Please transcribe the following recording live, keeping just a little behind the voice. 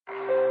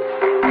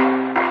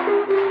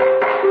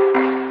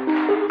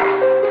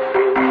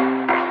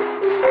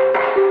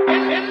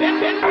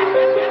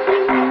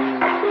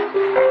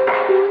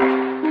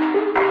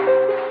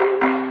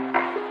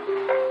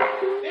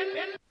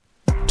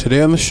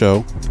Today on the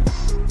show,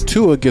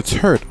 Tua gets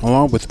hurt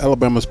along with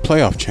Alabama's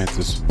playoff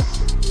chances.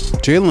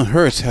 Jalen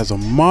Hurts has a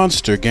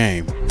monster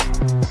game.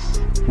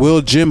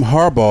 Will Jim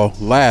Harbaugh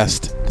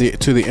last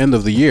to the end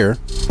of the year?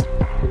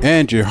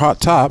 And your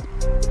hot top,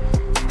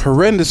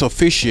 horrendous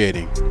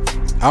officiating.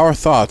 Our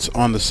thoughts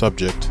on the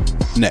subject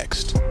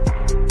next.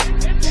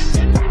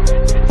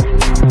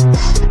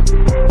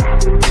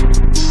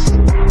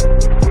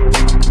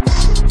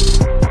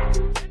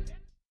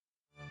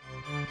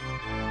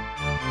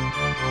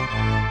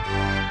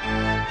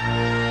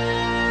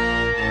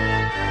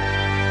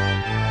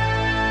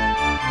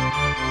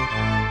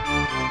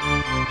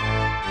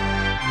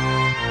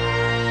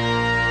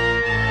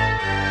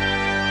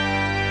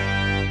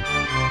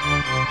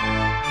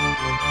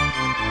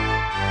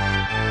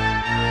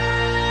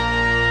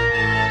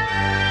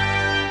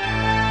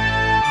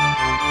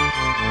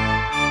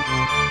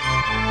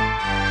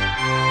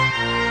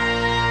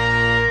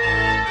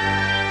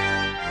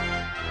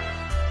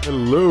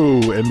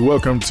 Hello and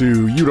welcome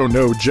to You Don't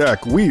Know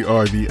Jack. We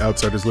are the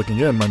Outsiders Looking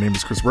In. My name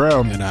is Chris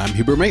Brown. And I'm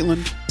Hubert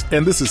Maitland.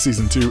 And this is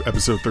Season 2,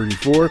 Episode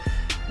 34.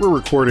 We're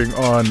recording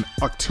on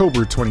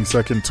October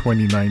 22nd,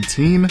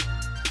 2019. It's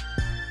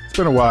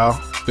been a while.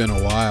 It's been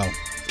a while.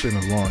 It's been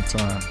a long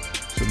time.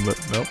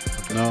 Nope.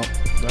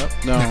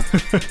 No.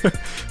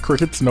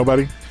 Crickets?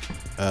 Nobody?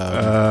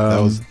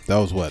 That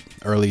was what?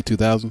 Early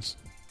 2000s?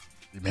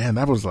 Man,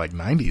 that was like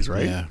 90s,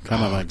 right? Yeah,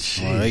 kind of late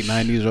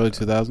 90s, early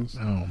 2000s.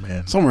 Oh,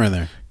 man. Somewhere in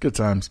there. Good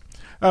times.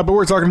 But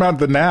we're talking about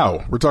the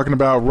now. We're talking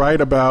about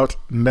right about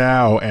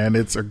now, and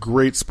it's a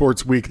great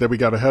sports week that we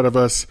got ahead of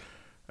us.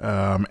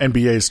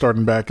 NBA is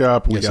starting back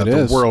up. We got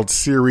the World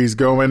Series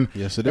going.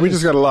 Yes, it is. We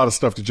just got a lot of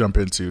stuff to jump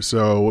into.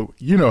 So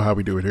you know how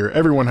we do it here.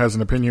 Everyone has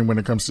an opinion when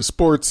it comes to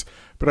sports,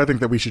 but I think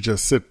that we should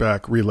just sit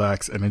back,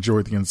 relax, and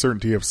enjoy the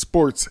uncertainty of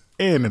sports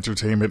and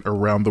entertainment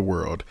around the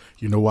world.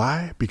 You know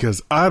why? Because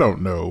I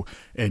don't know,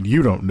 and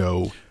you don't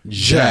know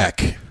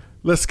Jack.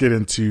 Let's get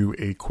into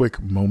a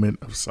quick moment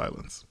of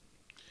silence.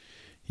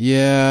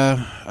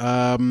 Yeah,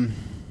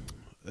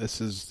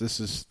 this is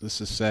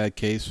a sad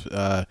case.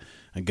 A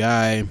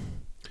guy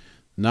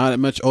not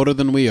much older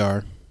than we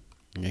are.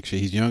 Actually,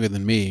 he's younger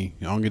than me,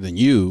 younger than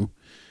you.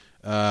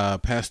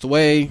 Passed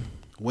away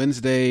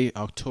Wednesday,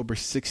 October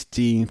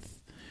 16th,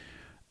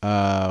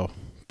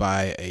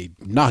 by a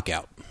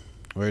knockout.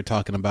 We're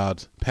talking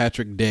about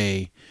Patrick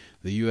Day,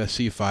 the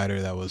UFC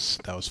fighter that was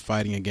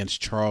fighting against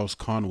Charles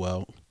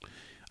Conwell.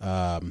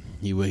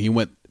 He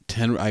went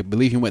 10. I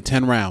believe he went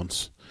 10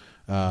 rounds.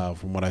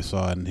 From what I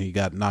saw, and he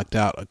got knocked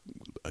out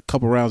a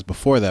couple rounds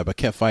before that, but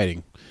kept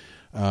fighting.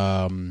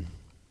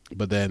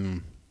 But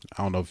then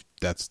I don't know if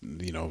that's,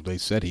 they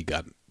said he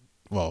got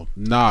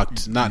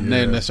knocked, not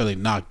necessarily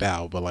knocked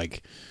out, but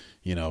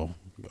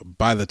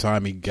by the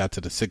time he got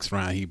to the 6th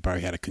round, he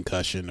probably had a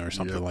concussion or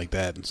something like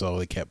that, and so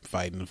they kept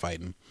fighting,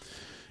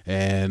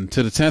 and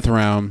to the 10th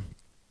round,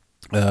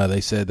 they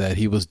said that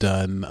he was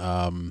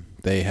done.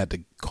 They had to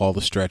call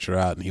the stretcher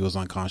out, and he was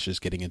unconscious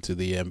getting into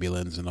the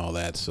ambulance and all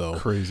that. So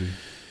crazy.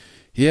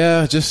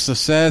 Yeah, just a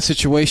sad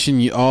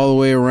situation all the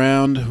way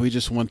around. We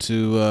just want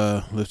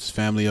to lift his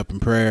family up in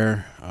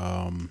prayer,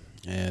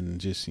 and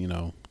just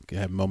have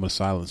a moment of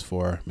silence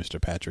for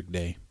Mr. Patrick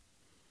Day.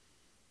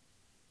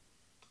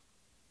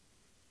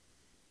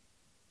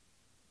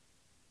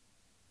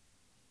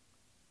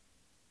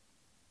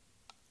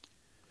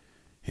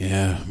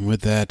 Yeah,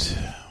 with that,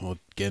 we'll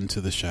get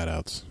into the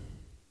shout-outs.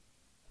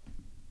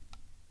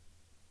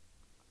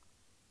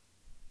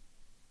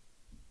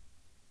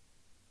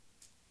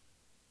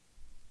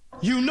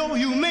 You know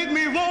you make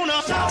me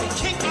wanna shout,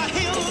 kick my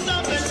heels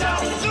up and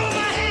shout, throw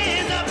my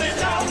hands up and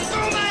shout,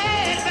 throw my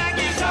head back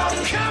and shout,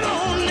 come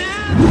on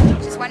now.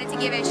 Just wanted to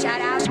give a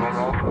shout out.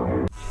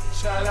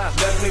 Shout out,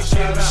 let me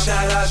give a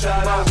shout out to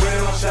my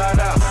real shout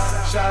out.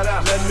 Shout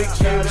out, let me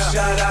give a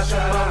shout out to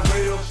my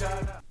real shout out.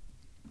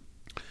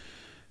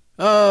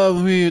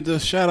 The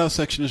shout out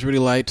section is really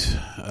light,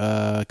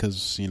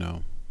 because,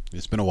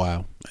 it's been a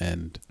while,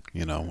 and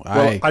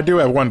I do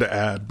have one to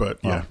add, but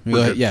yeah,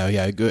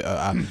 good.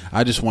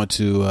 I just want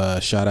to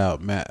shout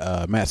out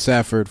Matt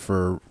Stafford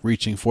for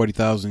reaching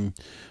 40,000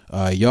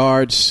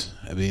 yards,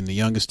 being the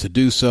youngest to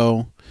do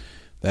so.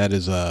 That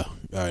is an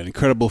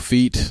incredible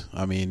feat.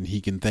 I mean,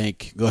 he can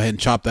go ahead and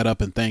chop that up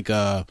and thank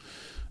little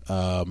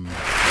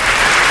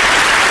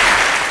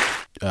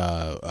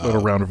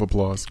round of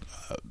applause.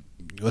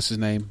 What's his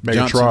name?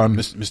 Megatron.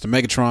 Johnson, Mr.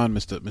 Megatron,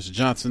 Mr.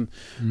 Johnson,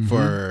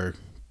 for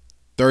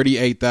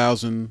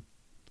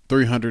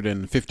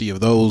 38,350 of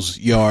those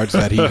yards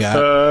that he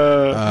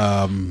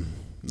got.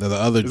 The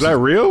other is that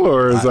real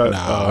or is that?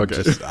 No,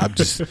 okay. I'm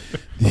just.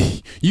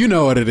 You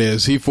know what it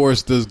is. He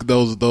forced those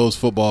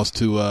footballs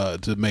to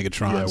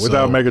Megatron. Yeah,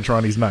 without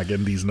Megatron, he's not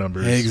getting these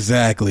numbers.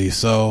 Exactly.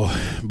 So,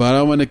 but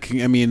I want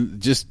to. I mean,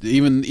 just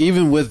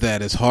even with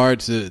that, it's hard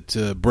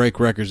to break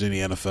records in the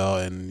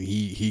NFL, and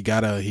he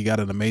got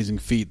an amazing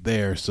feat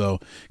there. So,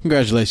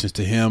 congratulations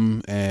to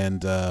him,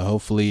 and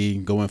hopefully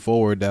going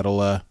forward,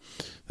 that'll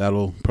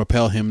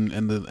propel him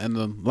and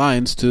the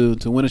Lions to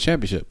win a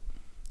championship.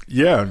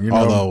 Yeah,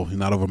 although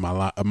not over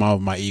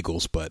my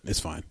Eagles, but it's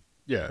fine.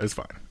 Yeah, it's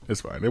fine.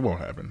 It's fine. It won't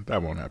happen.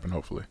 That won't happen,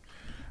 hopefully.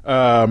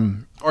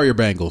 Or your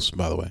Bengals,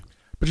 by the way.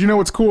 But you know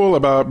what's cool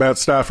about Matt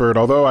Stafford,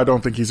 although I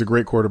don't think he's a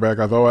great quarterback,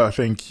 although I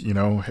think,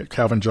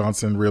 Calvin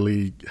Johnson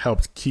really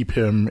helped keep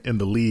him in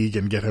the league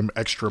and get him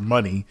extra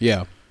money.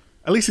 Yeah.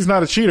 At least he's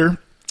not a cheater,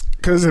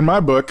 because in my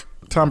book,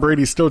 Tom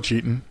Brady's still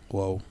cheating.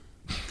 Whoa.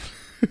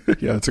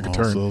 Yeah, it took a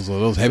turn. So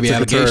those heavy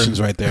allegations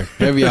right there.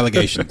 Heavy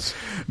allegations.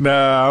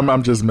 Nah,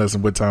 I'm just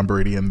messing with Tom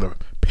Brady and the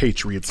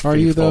Patriots. Are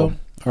faithful. you, though?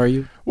 Are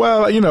you?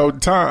 Well,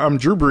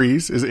 Drew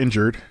Brees is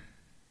injured,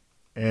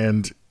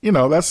 and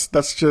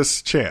that's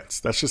just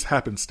chance. That's just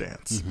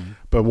happenstance. Mm-hmm.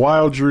 But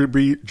while Drew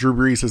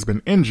Brees has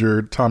been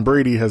injured, Tom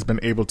Brady has been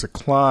able to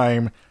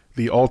climb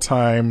the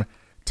all-time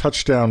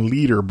touchdown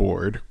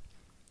leaderboard,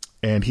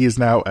 and he is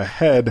now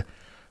ahead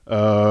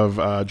of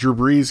Drew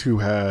Brees, who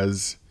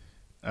has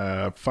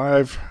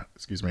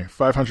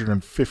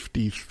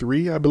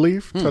 553, I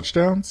believe,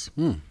 touchdowns.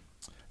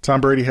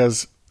 Tom Brady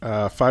has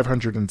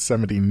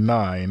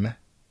 579.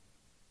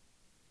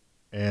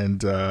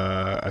 And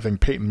I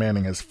think Peyton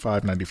Manning has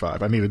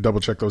 595. I need to double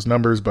check those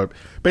numbers, but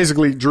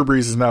basically Drew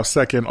Brees is now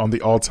second on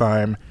the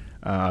all-time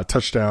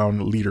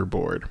touchdown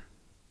leaderboard.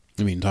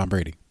 You mean Tom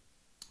Brady?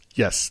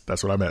 Yes,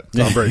 that's what I meant.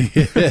 Tom Brady.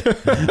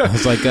 I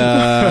was like,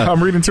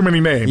 I'm reading too many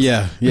names.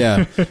 Yeah.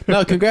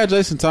 No,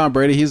 congratulations, Tom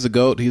Brady. He's the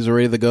GOAT. He's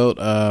already the GOAT.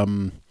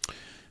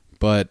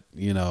 But,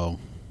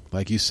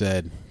 like you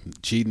said,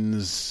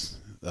 cheating's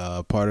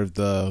part of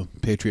the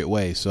Patriot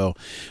way. So,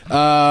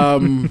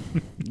 I'm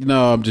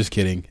just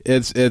kidding.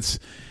 It's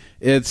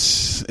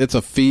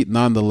a feat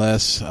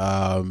nonetheless.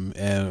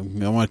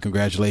 And I want to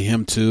congratulate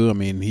him too. I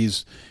mean,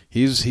 he's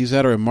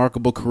had a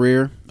remarkable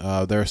career.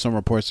 There are some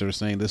reports that are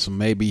saying this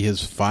may be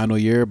his final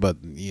year, but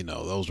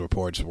those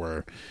reports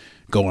were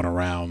going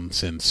around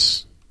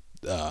since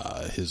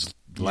his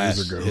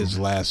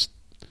last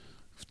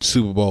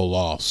Super Bowl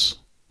loss.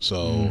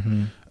 So,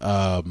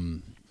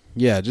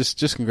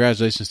 just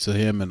congratulations to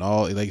him and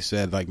all. Like you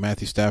said, like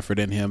Matthew Stafford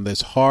and him.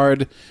 It's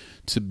hard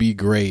to be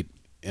great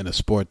in a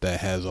sport that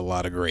has a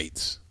lot of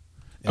greats.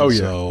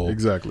 And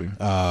exactly.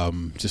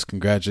 Just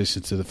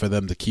congratulations for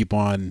them to keep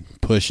on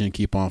pushing,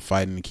 keep on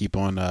fighting, and keep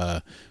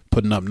on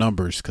putting up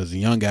numbers, because the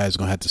young guys are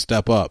gonna have to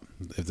step up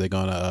if they're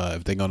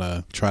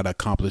gonna try to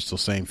accomplish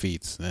those same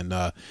feats. And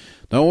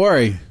don't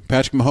worry,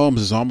 Patrick Mahomes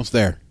is almost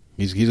there.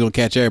 He's gonna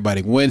catch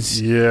everybody when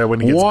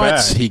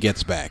he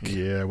gets back.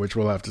 Yeah, which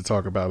we'll have to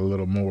talk about a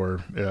little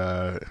more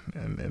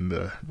in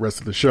the rest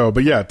of the show.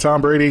 But yeah,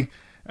 Tom Brady.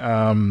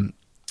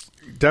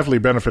 Definitely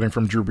benefiting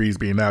from Drew Brees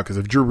being out, because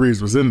if Drew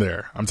Brees was in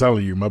there, I'm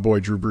telling you, my boy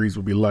Drew Brees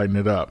would be lighting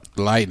it up.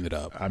 I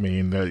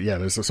mean,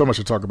 there's so much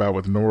to talk about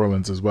with New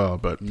Orleans as well.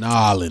 But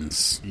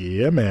Nolans,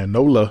 yeah, man,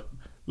 NOLA,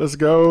 let's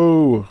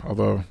go.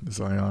 Although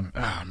man,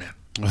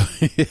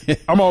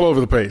 I'm all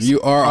over the place.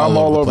 You are. I'm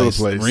all over the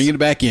place. Ring it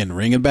back in.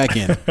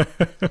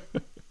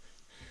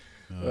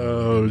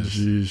 Oh,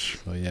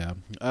 jeez. So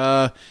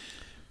yeah.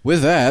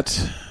 With that,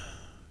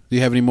 do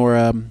you have any more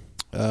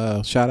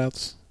shout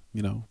outs?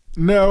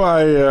 No,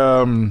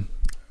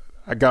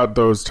 I got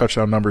those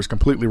touchdown numbers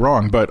completely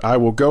wrong, but I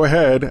will go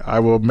ahead. I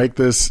will make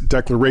this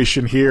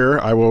declaration here.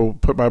 I will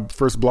put my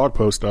first blog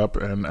post up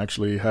and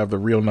actually have the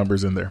real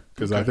numbers in there,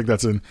 because I think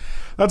that's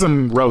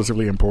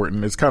relatively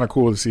important. It's kind of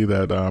cool to see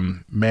that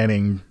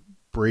Manning,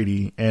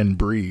 Brady, and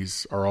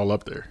Breeze are all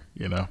up there.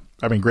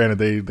 I mean,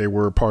 granted, they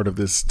were part of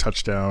this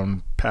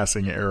touchdown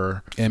passing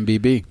era.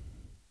 MVB,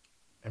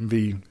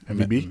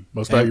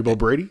 most valuable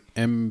Brady.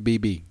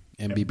 MVB.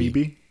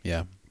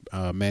 Yeah.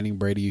 Manning,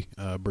 Brady,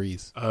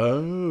 Breeze.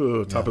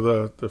 Oh, top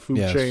of the food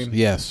chain.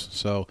 Yes.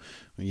 So,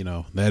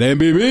 that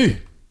MBB.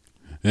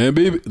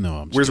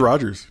 No, where's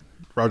Rodgers?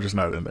 Rodgers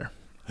not in there.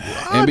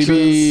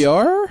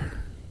 MBBR?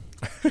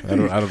 I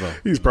don't know.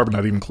 He's probably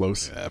not even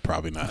close.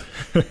 Probably not.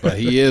 But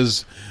he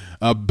is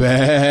a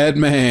bad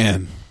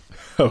man.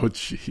 Oh,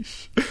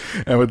 jeez.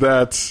 And with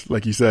that,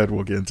 like you said,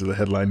 we'll get into the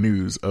headline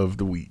news of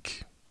the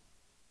week.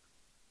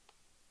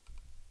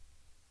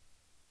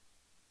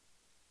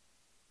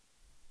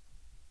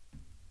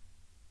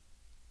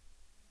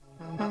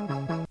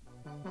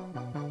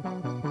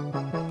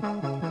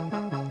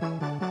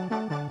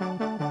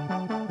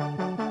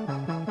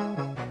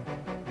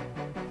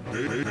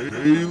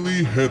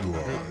 Daily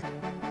Headline.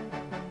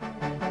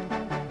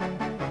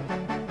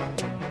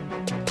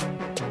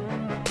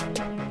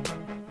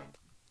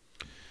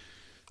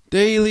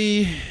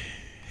 Daily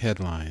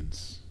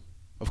headlines.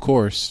 Of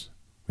course,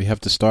 we have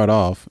to start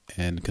off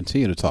and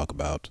continue to talk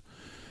about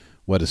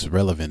what is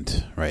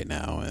relevant right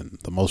now, and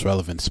the most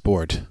relevant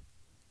sport.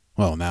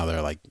 Well, now there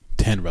are like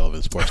 10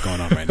 relevant sports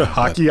going on right now.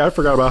 Hockey? I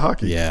forgot about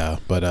hockey. Yeah,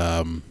 but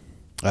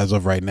as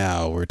of right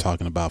now, we're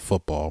talking about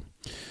football.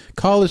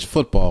 College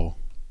football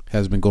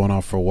has been going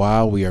on for a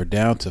while. We are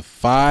down to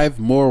 5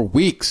 more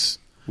weeks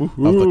of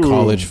the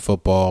college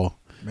football.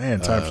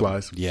 Man, time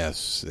flies.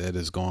 Yes, it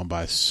is going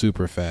by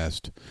super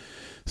fast.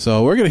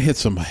 So we're gonna hit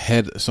some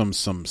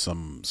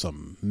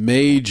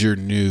major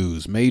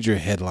news, major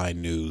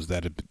headline news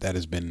that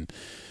has been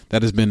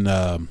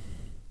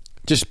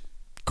just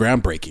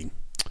groundbreaking.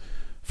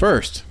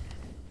 First,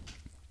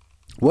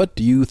 what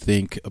do you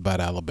think about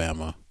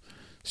Alabama's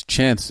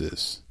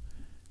chances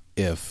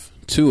if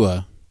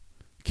Tua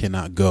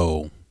cannot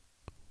go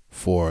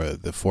for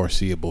the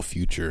foreseeable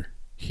future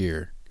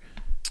here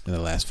in the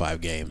last 5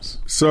 games?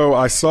 So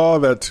I saw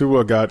that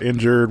Tua got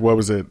injured. What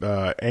was it?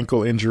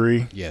 Ankle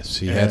injury. Yes,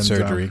 he had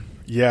surgery.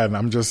 Yeah, and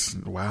I'm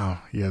just, wow,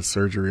 he had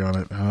surgery on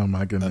it. Oh,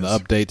 my goodness. And the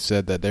update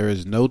said that there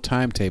is no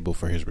timetable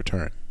for his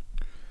return.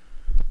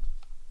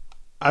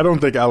 I don't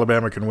think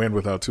Alabama can win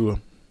without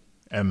Tua.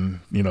 And,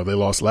 they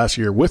lost last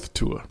year with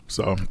Tua.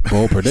 So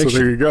Bold prediction. So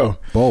there you go.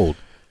 Bold.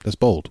 That's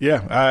bold.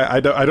 Yeah, I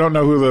don't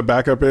know who the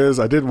backup is.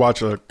 I did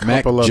watch a couple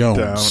Mac of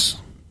Jones.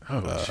 down.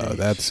 Oh,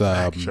 that's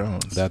Mac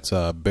Jones. That's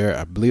Bear.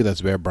 I believe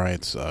that's Bear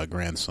Bryant's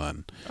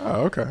grandson.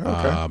 Oh, okay.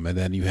 And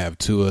then you have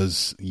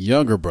Tua's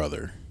younger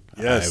brother.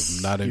 Yes,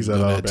 I'm not he's even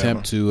at going to Alabama.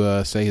 attempt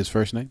to say his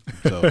first name.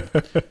 So,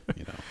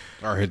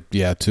 or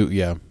Tua 2.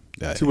 Yeah,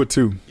 Tua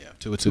Tua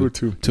 2.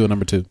 2. Tua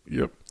number 2.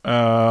 Yep.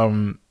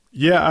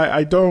 Yeah,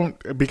 I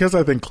don't, because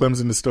I think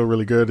Clemson is still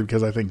really good,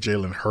 because I think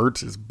Jalen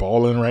Hurts is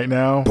balling right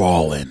now.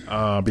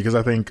 Because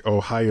I think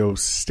Ohio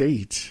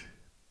State,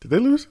 did they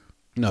lose?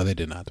 No, they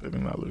did not. They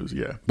did not lose,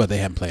 yeah. But they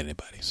haven't played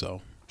anybody,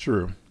 so.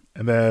 True.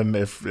 And then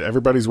if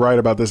everybody's right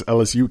about this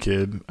LSU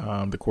kid,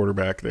 the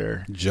quarterback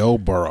there. Joe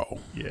Burrow.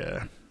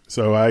 Yeah.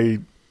 So I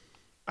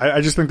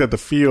just think that the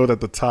field at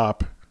the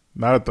top,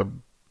 not at the,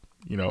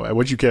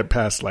 once you get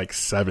past like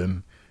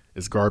 7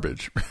 is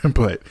garbage,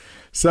 but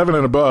 7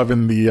 and above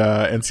in the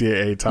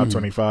NCAA top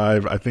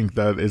 25, I think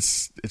that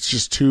it's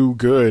just too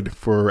good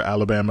for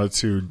Alabama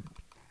to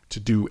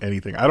do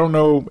anything. I don't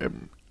know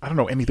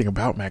anything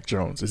about Mac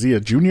Jones. Is he a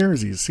junior?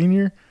 Is he a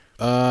senior?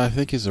 I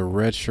think he's a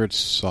redshirt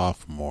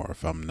sophomore,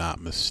 if I'm not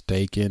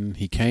mistaken.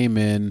 He came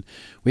in.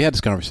 I had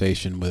this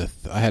conversation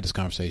with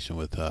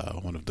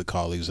one of the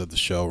colleagues of the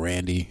show,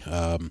 Randy.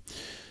 Shout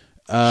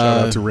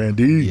out to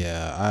Randy.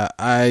 Yeah,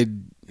 I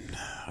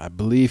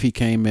believe he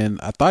came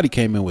in. I thought he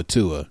came in with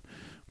Tua,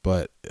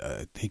 but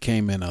he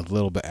came in a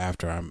little bit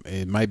after him.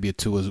 It might be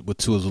Tua's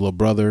little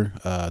brother.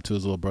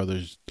 Tua's little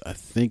brother's, I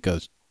think,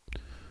 a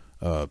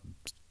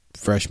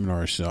freshman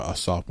or a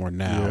sophomore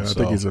now. Yeah, I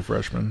think he's a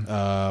freshman.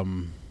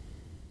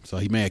 So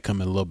he may have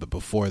come in a little bit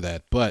before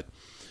that, but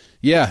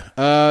yeah,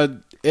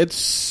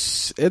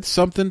 it's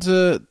something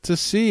to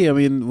see. I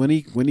mean, when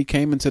he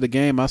came into the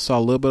game, I saw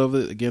a little bit of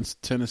it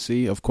against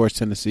Tennessee. Of course,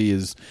 Tennessee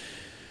is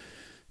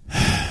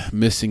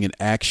missing in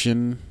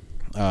action.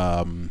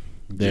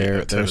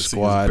 Their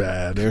squad,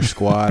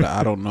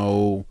 I don't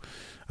know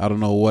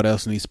what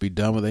else needs to be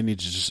done, but they need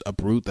to just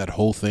uproot that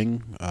whole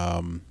thing.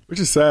 Which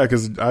is sad,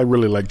 because I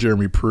really like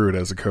Jeremy Pruitt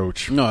as a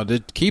coach. No,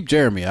 keep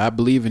Jeremy. I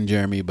believe in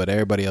Jeremy, but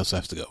everybody else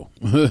has to go.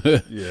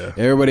 Yeah,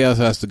 everybody else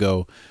has to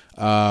go.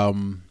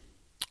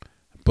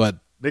 But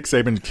Nick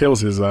Saban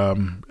kills his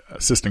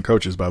assistant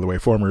coaches, by the way,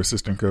 former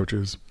assistant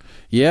coaches.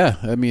 Yeah,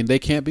 I mean, they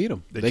can't beat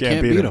him. They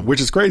can't beat him.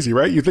 Which is crazy,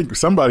 right? You think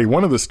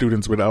one of the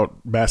students would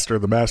outmaster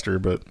the master,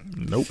 but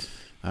nope.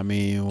 I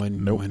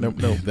mean, nope.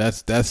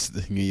 That's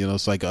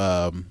it's like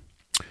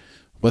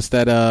what's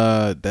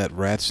that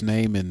rat's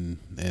name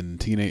in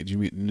Teenage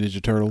Mutant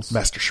Ninja Turtles?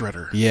 Master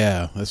Shredder.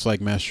 Yeah, that's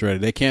like Master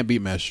Shredder. They can't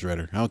beat Master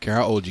Shredder. I don't care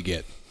how old you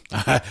get.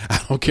 I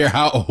don't care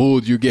how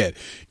old you get.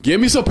 Give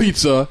me some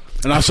pizza,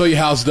 and I'll show you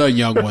how it's done,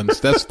 young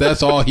ones.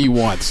 That's all he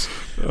wants.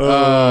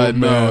 Oh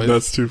man,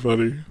 that's too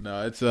funny.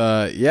 No, it's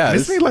yeah.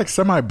 Isn't he like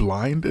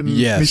semi-blind?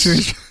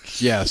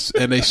 Yes,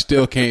 and they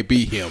still can't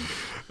beat him.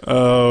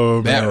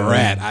 Oh, that man.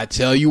 rat! I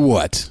tell you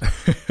what.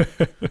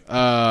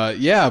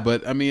 Yeah,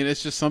 but I mean,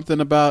 it's just something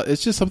about Nick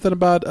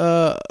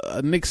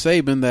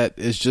Saban that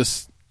is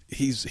just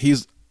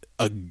he's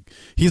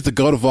the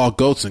goat of all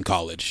goats in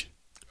college.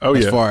 Oh,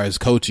 as yeah. far as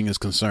coaching is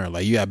concerned,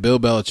 like you have Bill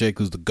Belichick,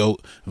 who's the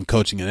GOAT of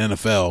coaching in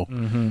NFL.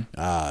 Mm-hmm.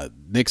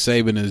 Nick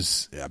Saban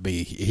is, I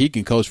mean, he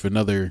can coach for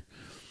another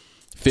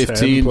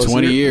 15,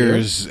 20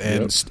 years,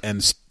 Yep.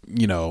 and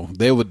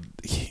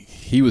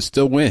he would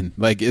still win.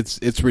 Like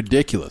it's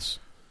ridiculous.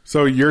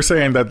 So you're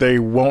saying that they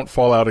won't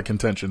fall out of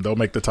contention? They'll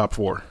make the top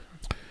 4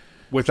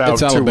 without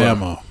It's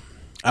Alabama.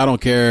 I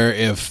don't care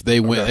if they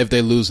win. Okay. If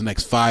they lose the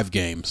next 5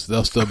 games,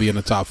 they'll still be in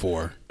the top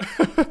 4.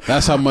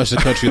 That's how much the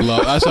country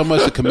loves. That's how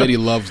much the committee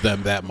loves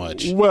them that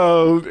much.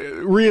 Well,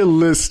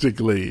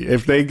 realistically,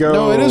 if they go,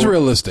 No, it is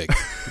realistic.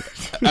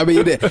 I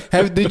mean,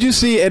 did you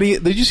see any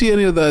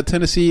of the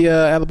Tennessee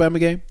Alabama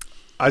game?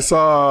 I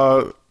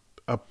saw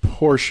a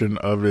portion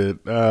of it.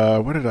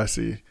 What did I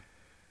see?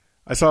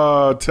 I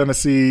saw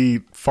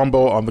Tennessee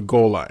fumble on the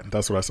goal line.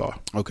 That's what I saw.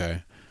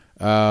 Okay.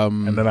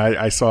 And then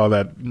I saw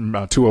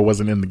that Tua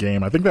wasn't in the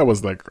game. I think that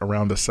was like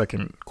around the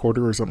second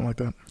quarter or something like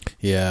that.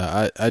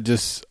 Yeah,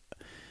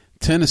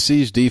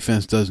 Tennessee's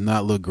defense does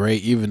not look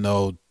great, even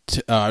though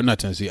not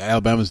Tennessee.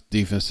 Alabama's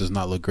defense does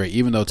not look great,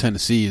 even though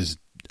Tennessee is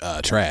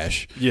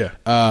trash. Yeah.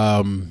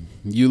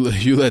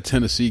 You let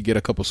Tennessee get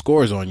a couple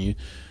scores on you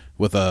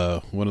with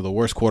one of the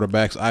worst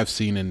quarterbacks I've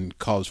seen in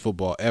college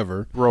football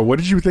ever. Bro, what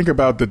did you think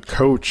about the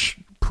coach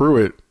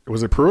Pruitt?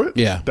 Was it Pruitt?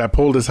 Yeah. That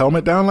pulled his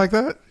helmet down like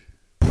that?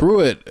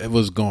 Pruitt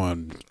was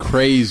going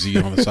crazy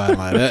on the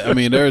sideline.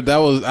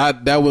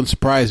 That wouldn't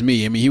surprise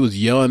me. I mean, he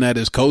was yelling at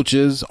his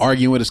coaches,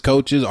 arguing with his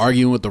coaches,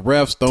 arguing with the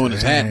refs, throwing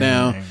his hat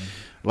down.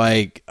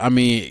 Like, I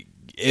mean,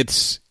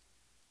 it's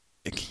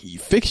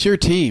fix your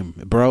team,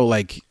 bro.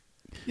 Like,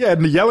 yeah,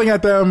 and yelling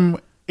at them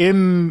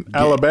in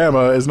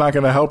Alabama is not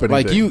going to help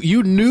anything. Like,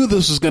 you knew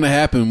this was going to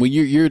happen when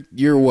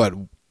you're what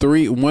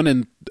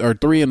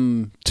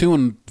 3-2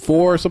 and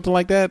 4 or something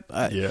like that.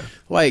 Yeah,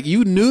 like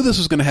you knew this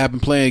was going to happen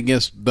playing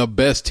against the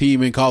best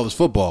team in college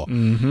football.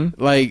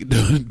 Mm-hmm. Like,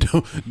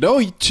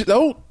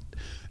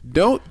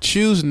 don't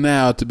choose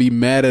now to be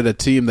mad at a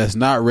team that's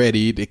not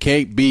ready. They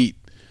can't beat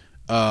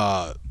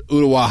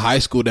Udowa High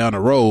School down the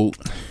road.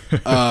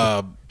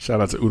 Shout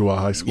out to Udowa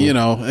High School. You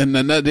know, and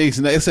they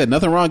said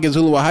nothing wrong against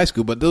Udowa High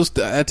School, but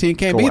that team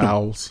can't beat them.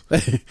 Owls.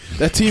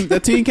 that team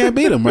can't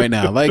beat them right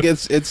now. Like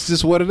it's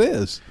just what it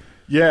is.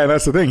 Yeah, and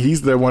that's the thing.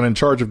 He's the one in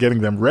charge of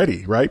getting them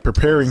ready, right?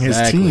 Preparing his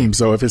team.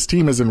 So if his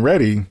team isn't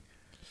ready,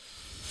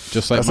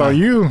 that's on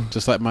you.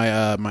 Just like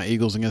my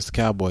Eagles against the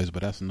Cowboys,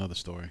 but that's another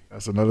story.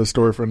 That's another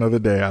story for another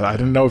day. I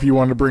didn't know if you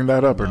wanted to bring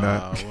that up or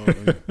not.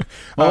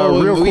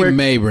 Real quick, we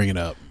may bring it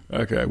up.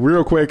 Okay,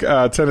 real quick.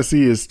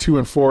 Tennessee is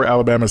 2-4.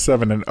 Alabama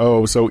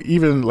 7-0. So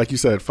even like you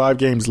said, 5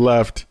 games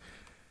left.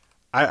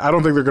 I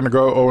don't think they're going to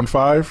go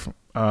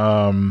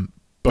 0-5.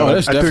 But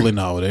there's definitely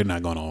they're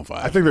not going 0-5.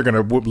 I think they're going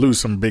to lose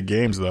some big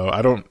games though.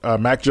 I don't.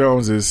 Mac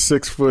Jones is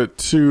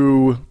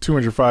 6'2",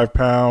 205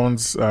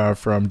 pounds,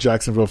 from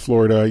Jacksonville,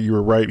 Florida. You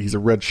were right. He's a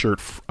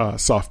redshirt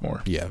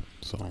sophomore. Yeah.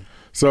 So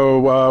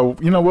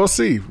we'll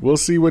see. We'll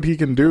see what he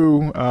can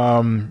do.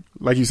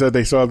 Like you said,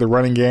 they saw the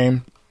running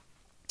game.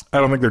 I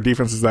don't think their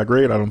defense is that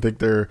great. I don't think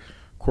their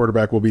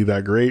quarterback will be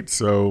that great.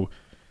 So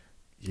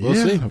we'll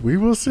see. We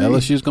will see.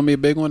 LSU's going to be a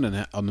big one,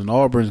 and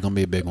Auburn's going to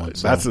be a big one.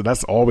 So.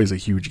 That's always a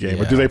huge game.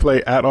 Yeah. But do they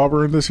play at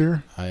Auburn this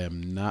year? I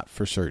am not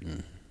for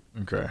certain.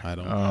 Okay. I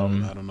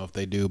don't know if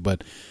they do,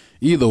 but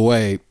either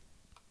way,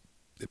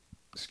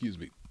 excuse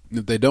me.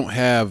 If they don't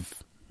have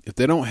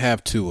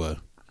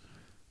Tua,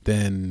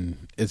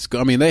 then it's.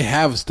 I mean, they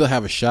still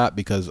have a shot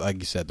because, like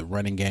you said, the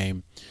running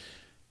game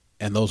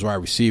and those wide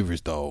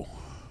receivers, though.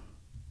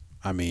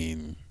 I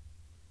mean,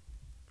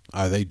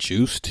 are they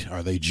juiced?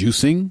 Are they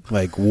juicing?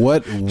 Like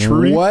what?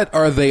 Trudy? What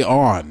are they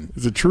on?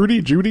 Is it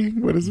Trudy? Judy?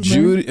 What is it?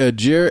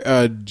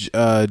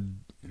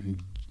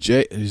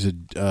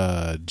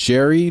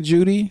 Jerry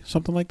Judy,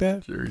 something like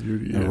that. Jerry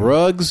Judy. And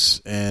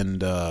Ruggs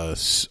and I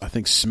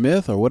think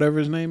Smith or whatever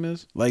his name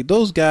is. Like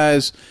those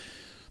guys,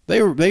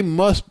 they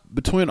must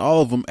between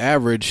all of them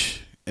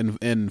average in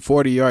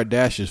 40-yard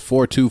dashes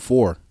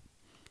 4.24.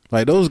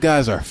 Like those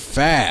guys are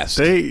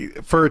fast.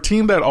 For a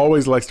team that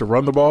always likes to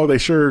run the ball, they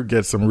sure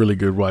get some really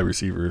good wide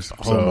receivers.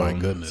 Oh my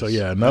goodness! So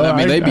yeah,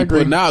 they be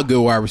putting out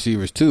good wide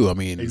receivers too. I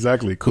mean,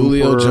 exactly.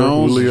 Julio Cooper,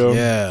 Jones, Julio.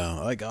 yeah,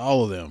 like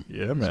all of them.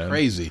 Yeah, man, it's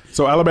crazy.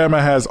 So Alabama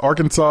has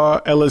Arkansas,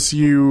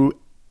 LSU,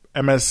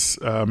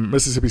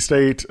 Mississippi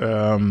State,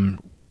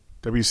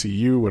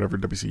 WCU, whatever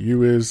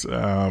WCU is,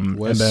 and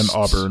then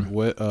Auburn,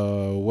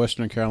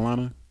 Western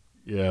Carolina.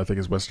 Yeah, I think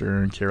it's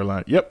Western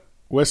Carolina. Yep,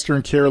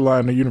 Western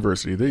Carolina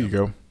University. There you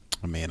go.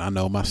 I mean, I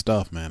know my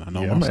stuff, man. I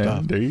know my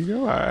stuff. There you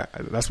go.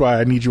 That's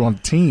why I need you on the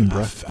team,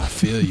 bro. I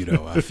feel you,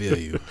 though. I feel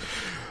you.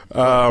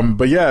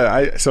 But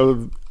yeah,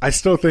 I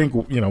still think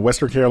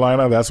Western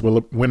Carolina, that's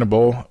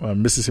winnable.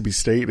 Mississippi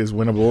State is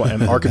winnable,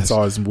 and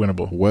Arkansas is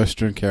winnable.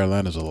 Western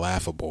Carolina's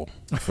laughable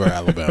for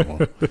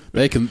Alabama.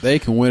 They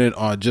can win it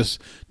on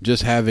just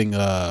having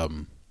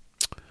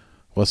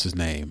what's his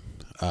name,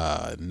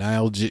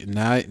 Najee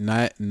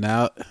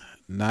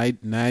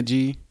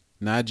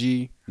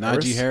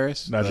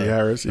Harris. Najee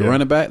Harris, the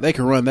running back. They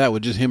can run that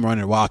with just him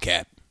running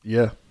Wildcat.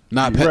 Yeah,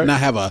 not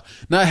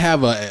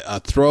have a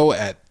throw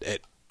at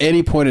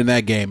any point in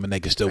that game, and they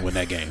can still win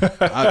that game.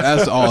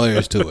 That's all there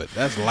is to it.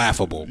 That's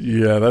laughable.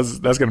 Yeah, that's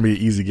going to be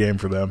an easy game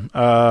for them.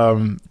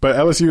 But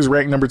LSU is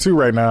ranked number 2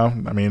 right now.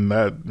 I mean,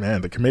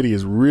 the committee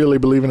is really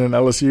believing in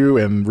LSU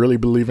and really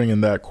believing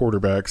in that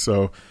quarterback.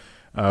 So.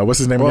 What's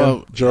his name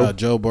again? Joe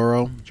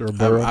Burrow. Joe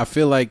Burrow. I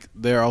feel like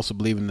they're also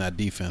believing in that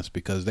defense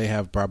because they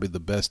have probably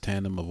the best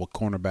tandem of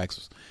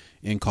cornerbacks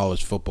in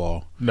college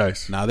football.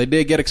 Nice. Now they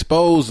did get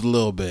exposed a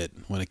little bit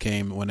when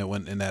it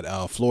went in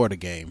that Florida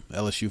game,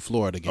 LSU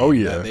Florida game. Oh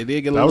yeah, they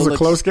did get that was a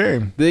close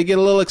game. They get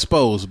a little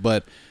exposed,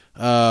 but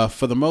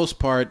for the most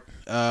part,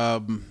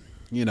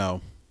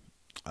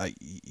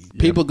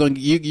 people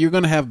you're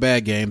gonna have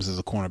bad games as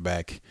a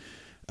cornerback.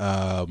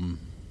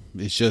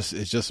 It's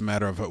just a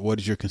matter of what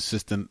is your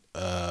consistent,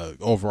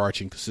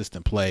 overarching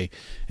consistent play,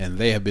 and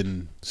they have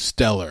been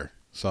stellar.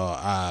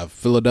 So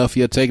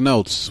Philadelphia, take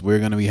notes. We're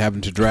going to be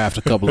having to draft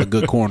a couple of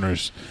good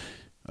corners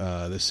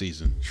this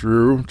season.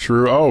 True.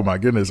 Oh my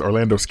goodness,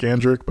 Orlando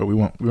Scandrick, but we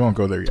won't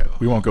go there yet.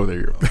 We won't go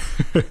there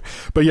yet.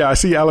 But yeah, I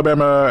see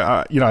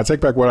Alabama. I take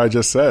back what I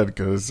just said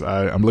because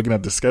I'm looking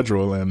at the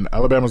schedule, and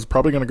Alabama's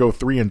probably going to go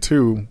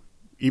 3-2,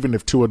 even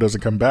if Tua doesn't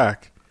come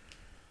back.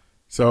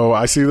 So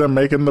I see them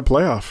making the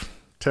playoff.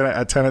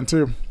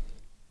 10-2.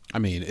 I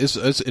mean,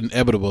 it's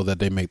inevitable that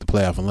they make the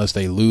playoff unless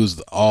they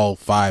lose all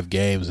 5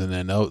 games, and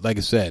then, like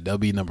I said, they'll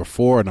be number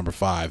 4 or number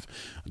 5,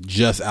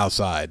 just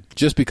outside,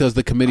 just because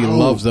the committee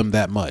loves them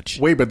that much.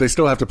 Wait, but they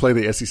still have to play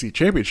the SEC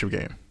championship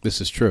game.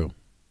 This is true.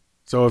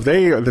 So if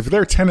they're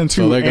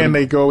 10-2 and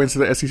they go into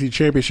the SEC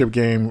championship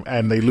game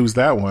and they lose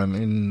that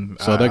one,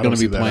 so they're going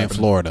to be playing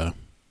Florida.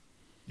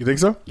 You think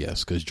so?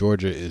 Yes, because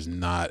Georgia is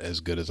not as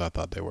good as I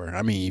thought they were.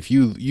 I mean, if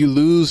you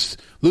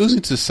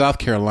losing to South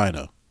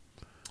Carolina.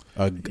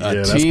 A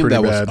team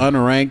that was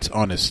unranked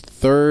on his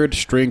 3rd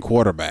string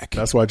quarterback.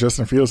 That's why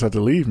Justin Fields had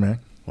to leave, man.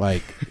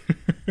 Like,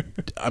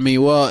 I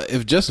mean, well,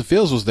 if Justin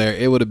Fields was there,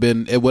 it would have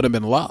been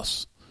a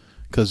loss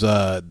because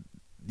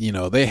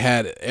they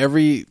had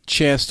every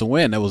chance to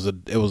win. It was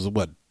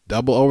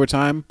double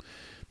overtime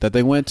that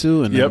they went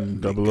to, and then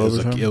double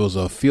overtime. It was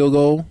a field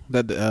goal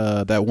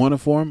that won it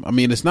for them. I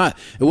mean, it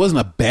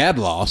wasn't a bad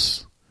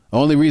loss. The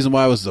only reason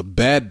why it was a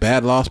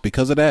bad loss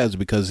because of that is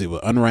because it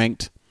was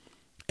unranked.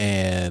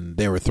 And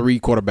there were 3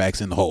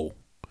 quarterbacks in the hole.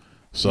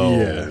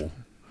 So,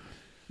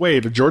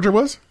 wait, Georgia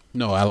was?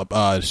 No,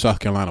 South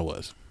Carolina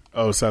was.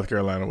 Oh, South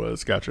Carolina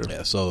was. Gotcha.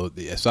 Yeah, so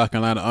South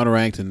Carolina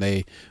unranked, and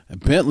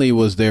Bentley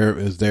was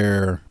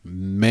their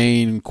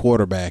main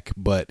quarterback,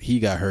 but he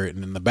got hurt,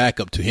 and then the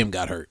backup to him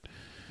got hurt.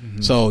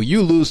 Mm-hmm. So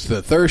you lose to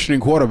the 3rd string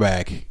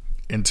quarterback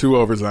in 2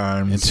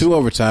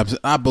 overtimes.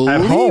 I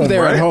believe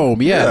they're at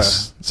home.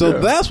 Yes. Yeah. So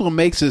that's what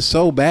makes it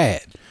so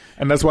bad.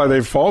 And that's why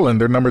they've fallen.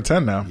 They're number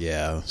 10 now.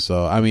 Yeah.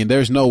 So, I mean,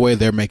 there's no way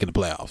they're making the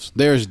playoffs.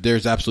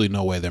 There's absolutely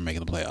no way they're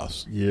making the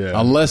playoffs. Yeah.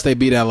 Unless they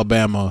beat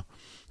Alabama.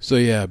 So,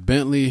 yeah,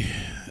 Bentley,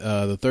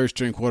 the 3rd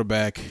string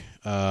quarterback.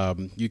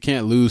 You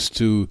can't lose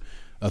to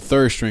a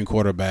 3rd string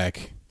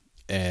quarterback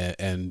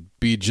and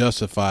be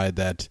justified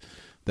that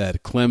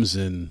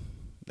Clemson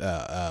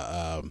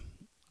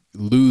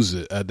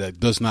loses that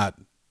does not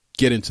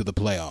get into the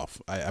playoff.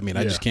 I mean,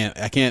 I just can't.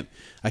 I can't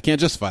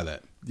justify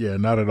that. Yeah,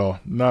 not at all.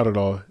 Not at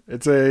all.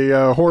 It's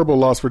a horrible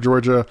loss for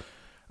Georgia.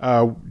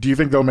 Do you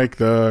think they'll make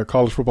the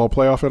college football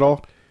playoff at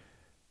all?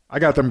 I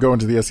got them going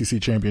to the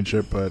SEC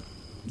championship, but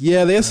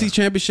yeah, the SEC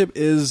championship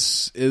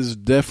is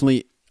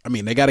definitely. I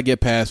mean, they got to get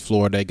past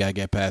Florida. They got to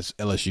get past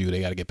LSU.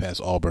 They got to get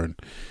past Auburn.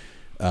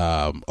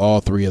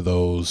 All 3 of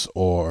those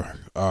are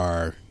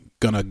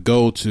gonna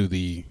go to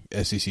the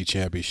SEC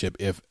championship,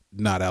 if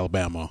not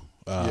Alabama.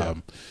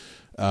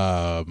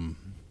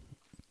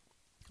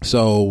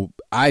 So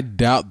I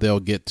doubt they'll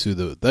get to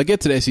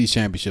the SEC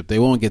championship. They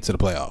won't get to the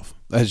playoff.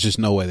 There's just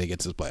no way they get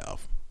to the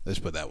playoff. Let's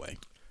put it that way.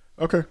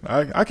 Okay,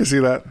 I can see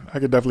that. I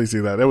could definitely see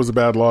that. That was a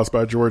bad loss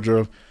by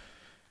Georgia.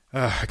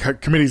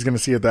 Committee's going to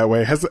see it that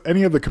way. Has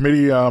any of the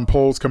committee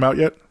polls come out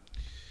yet?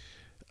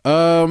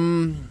 I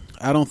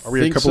don't think so. Are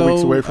we a couple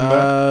weeks away from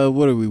that?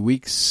 What are we,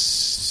 week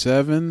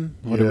 7?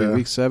 Are we,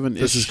 week 7?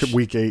 This is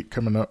week 8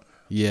 coming up.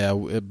 Yeah,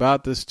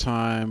 about this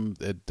time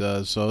it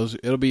does. So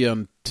it'll be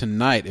on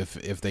tonight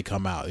if they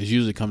come out. It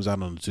usually comes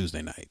out on a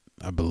Tuesday night,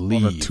 I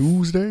believe. On a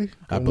Tuesday?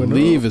 I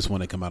believe it's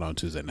when they come out on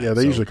Tuesday night. Yeah,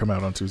 they usually come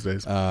out on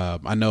Tuesdays.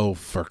 I know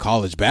for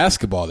college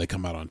basketball they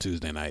come out on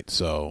Tuesday night.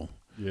 So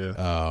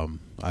yeah,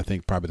 I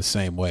think probably the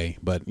same way.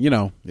 But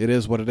it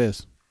is what it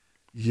is.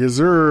 Yes,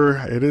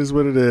 sir. It is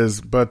what it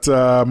is. But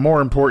more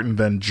important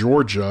than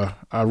Georgia,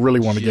 I really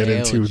want to get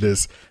into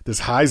this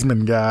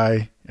Heisman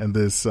guy. And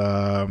this,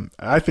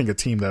 I think, a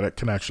team that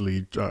can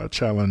actually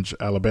challenge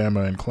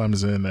Alabama and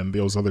Clemson and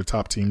those other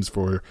top teams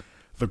for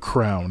the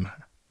crown.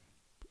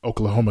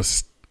 Oklahoma.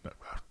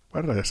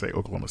 Why did I say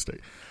Oklahoma State?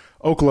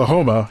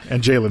 Oklahoma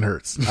and Jalen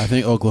Hurts. I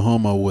think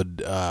Oklahoma would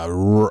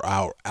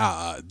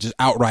just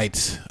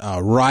outright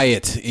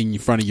riot in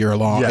front of your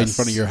lawn, in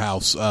front of your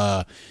house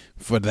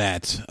for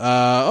that.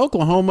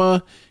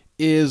 Oklahoma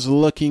is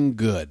looking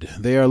good.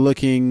 They are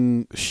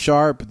looking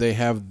sharp. They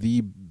have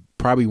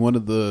probably one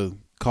of the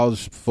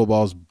college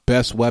football's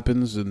best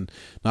weapons, and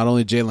not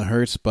only Jalen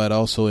Hurts, but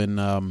also in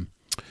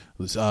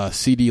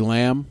CeeDee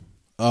Lamb.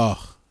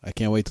 Oh, I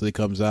can't wait till he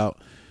comes out.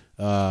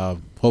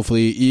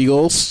 Hopefully,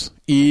 Eagles,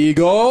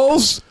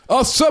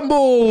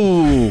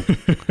 assemble,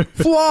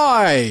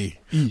 fly,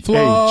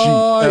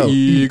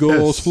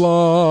 Eagles,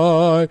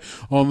 fly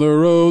on the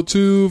road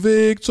to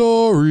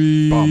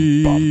victory.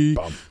 Bum, bum,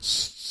 bum.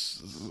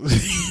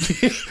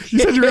 You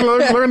said you were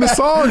going to learn the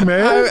song,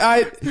 man.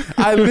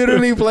 I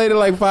literally played it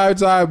like 5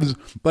 times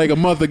like a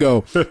month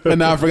ago, and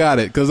now I forgot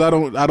it because I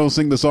don't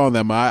sing the song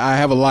that much. I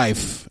have a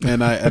life,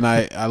 and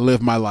I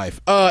live my life.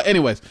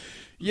 Anyways,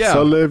 yeah.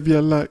 So live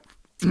your life.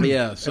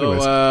 Yeah.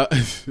 So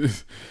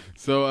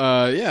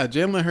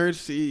Jalen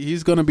Hurts,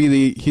 he's gonna be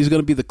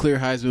the clear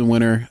Heisman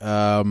winner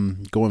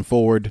going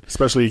forward.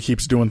 Especially he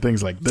keeps doing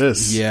things like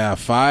this. Yeah,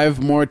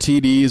 5 more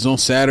TDs on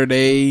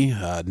Saturday,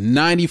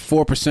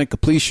 94%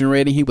 completion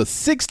rating. He was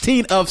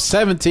 16 of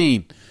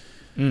 17.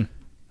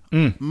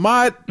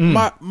 My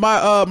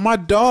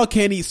dog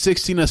can't eat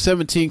 16 or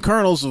 17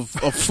 kernels of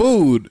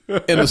food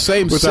in the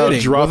same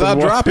sitting without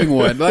dropping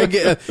one. Like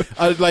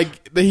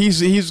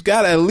he's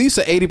got at least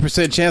an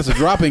 80% chance of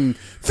dropping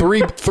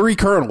three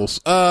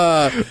kernels.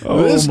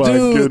 This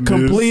dude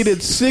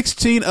completed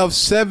 16 of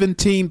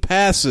 17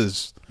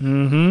 passes.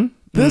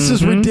 Mm-hmm. This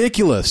is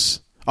ridiculous.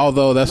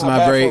 Although that's not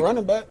bad very for a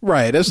running back.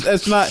 right.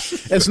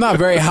 It's not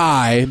very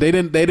high. They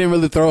didn't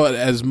really throw it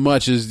as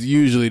much as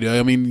usually do.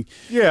 I mean,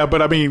 Yeah,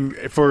 but I mean,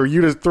 for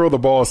you to throw the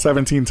ball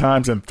 17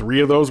 times and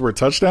 3 of those were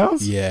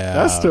touchdowns, Yeah.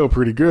 that's still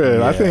pretty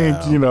good. I think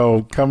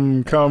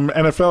come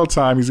NFL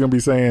time, he's going to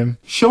be saying,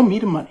 Show me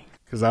the money.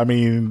 because I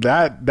mean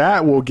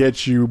that will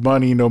get you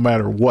money no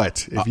matter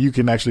what if you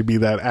can actually be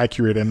that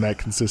accurate and that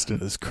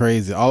consistent. it's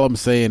crazy. All I'm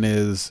saying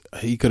is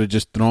he could have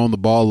just thrown the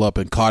ball up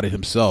and caught it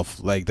himself.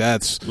 Like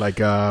that's Like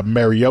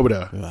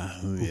Mariota,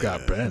 who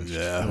got benched.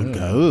 Yeah,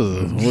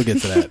 we'll get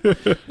to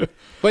that.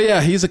 But yeah,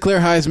 he's a clear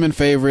Heisman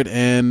favorite,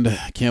 and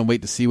I can't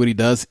wait to see what he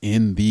does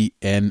in the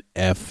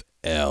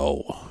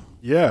NFL.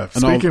 Yeah.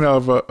 And all- Speaking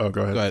of, go ahead.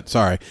 Go ahead.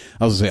 Sorry,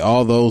 I was gonna say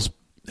all those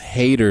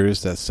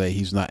haters that say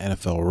he's not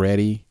NFL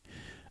ready.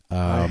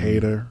 I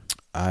hate her.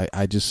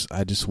 I just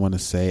want to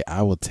say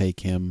I will take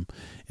him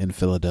in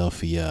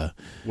Philadelphia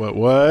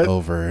What?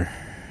 over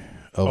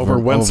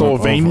Over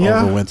Pennsylvania?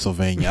 Over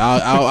Pennsylvania.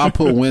 I'll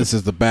put Wentz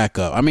as the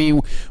backup. I mean,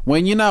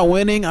 when you're not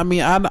winning, I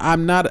mean,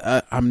 I'm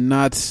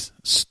not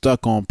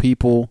stuck on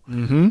people.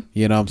 Mm-hmm.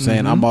 You know what I'm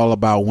saying? I'm all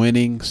about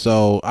winning.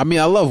 So I mean,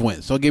 I love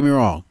Wentz. Don't get me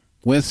wrong.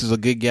 Wentz is a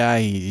good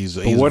guy. He's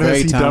what very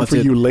has he talented. done for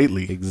you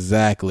lately?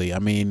 Exactly. I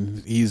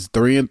mean, he's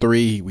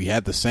 3-3. We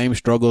had the same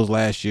struggles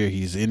last year.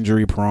 He's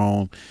injury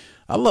prone.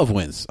 I love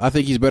Wentz. I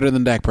think he's better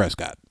than Dak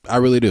Prescott. I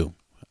really do.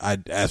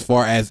 As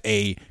far as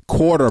a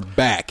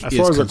quarterback As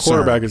far as a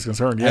quarterback is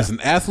concerned, yeah. As an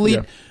athlete,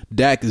 Yeah.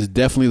 Dak is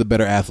definitely the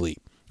better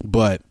athlete.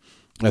 But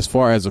as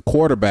far as a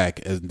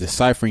quarterback, as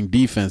deciphering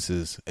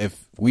defenses,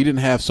 if we didn't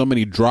have so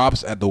many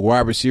drops at the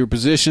wide receiver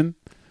position,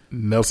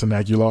 Nelson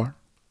Aguilar.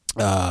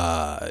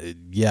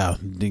 yeah,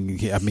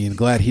 I mean,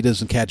 glad he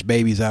doesn't catch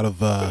babies out of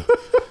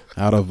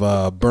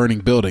burning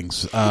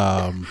buildings.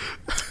 That'd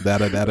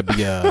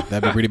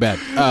be pretty bad.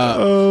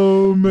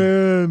 Oh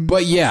man.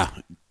 But yeah,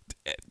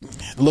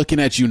 looking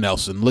at you,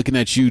 Nelson. Looking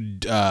at you,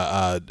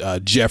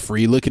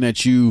 Jeffrey. Looking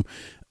at you,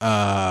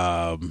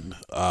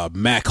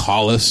 Mac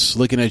Hollis.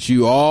 Looking at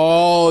you,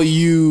 all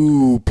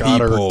you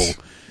Goddard. people.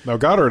 No,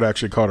 Goddard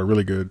actually caught a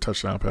really good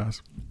touchdown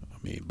pass. I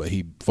mean, but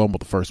he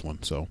fumbled the first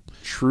one, so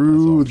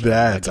True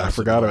That's that. all. I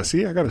forgot.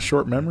 See, I got a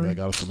short I memory.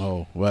 got us some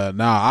hole. Well,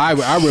 now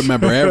I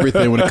remember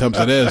everything when it comes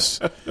to this.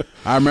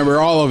 I remember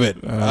all of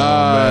it.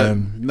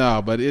 man.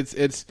 No, but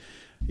it's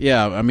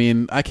yeah. I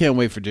mean, I can't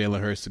wait for Jalen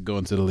Hurts to go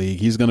into the league.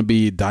 He's going to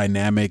be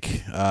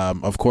dynamic.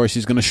 Of course,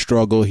 he's going to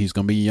struggle. He's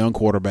going to be a young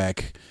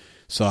quarterback,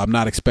 so I'm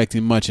not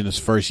expecting much in his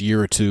first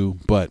year or two.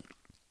 But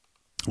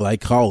like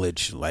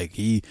college, like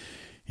he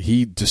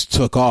just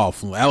took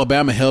off.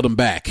 Alabama held him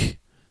back.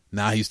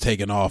 Now he's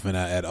taking off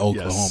at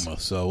Oklahoma.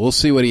 Yes. So we'll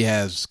see what he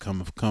has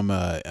come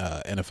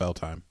NFL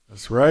time.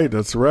 That's right.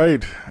 That's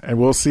right. And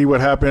we'll see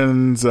what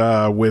happens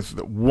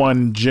with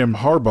one Jim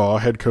Harbaugh,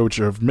 head coach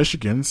of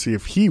Michigan. See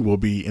if he will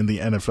be in the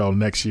NFL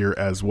next year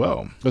as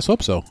well. Let's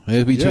hope so.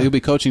 He'll be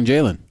coaching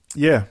Jalen.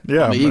 Yeah,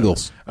 yeah. The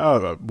Eagles.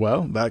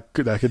 Well, that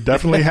could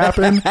definitely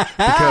happen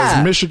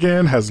because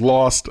Michigan has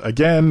lost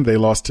again. They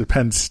lost to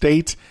Penn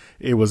State.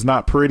 It was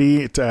not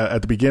pretty at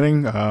the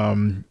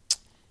beginning.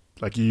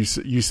 Like you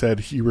said,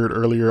 Hubert,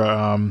 earlier.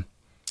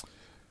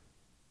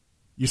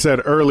 You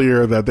said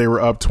earlier that they were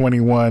up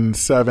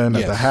 21-7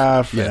 at the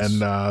half, Yes.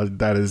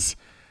 and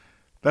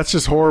that's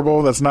just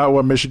horrible. That's not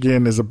what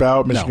Michigan is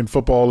about. Michigan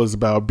football is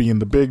about being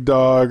the big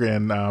dog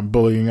and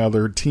bullying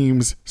other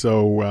teams.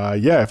 So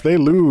yeah, if they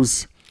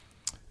lose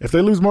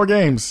more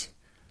games,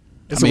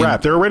 it's a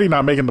wrap. They're already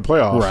not making the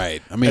playoffs,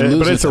 Right. I mean, but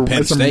losing it's to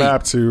Penn State.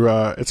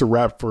 it's a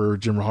wrap for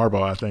Jim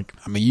Harbaugh, I think.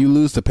 I mean, you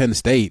lose to Penn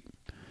State.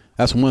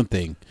 That's one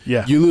thing.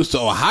 Yeah. You lose to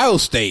Ohio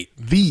State.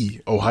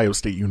 The Ohio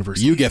State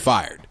University. You get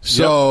fired.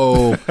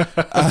 So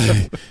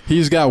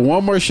he's got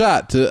one more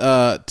shot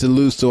to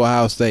lose to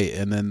Ohio State,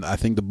 and then I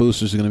think the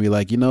boosters are going to be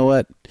like, you know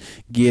what,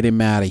 get him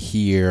out of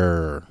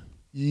here.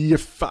 You're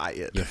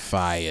fired. You're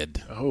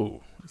fired.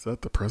 Oh, is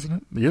that the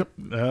president? Yep.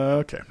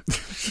 Okay.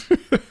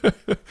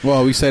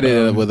 Well, we said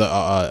it with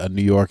a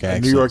New York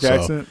accent. New York so-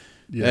 accent.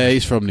 Yeah,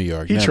 he's from New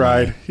York. He Never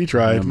tried. mind. He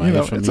tried. Never mind. You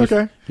know, He's from- it's he's-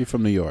 okay. He's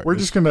from New York. We're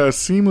just going to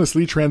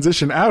seamlessly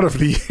transition out of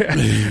the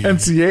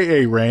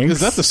NCAA ranks. Is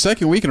that the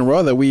second week in a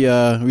row that we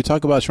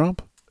talk about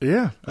Trump?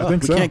 Yeah, I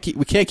think we so.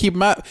 We can't keep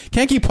him out.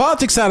 Can't keep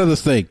politics out of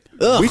this thing.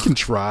 Ugh. We can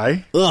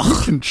try. Ugh.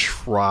 We can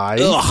try.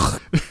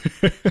 Ugh.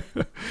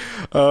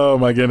 Oh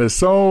my goodness,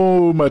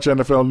 so much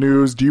NFL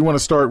news. Do you want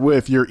to start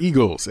with your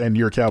Eagles and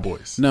your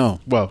Cowboys? No.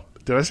 Well,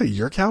 did I say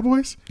your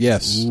Cowboys?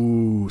 Yes.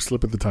 Ooh,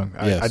 slip of the tongue.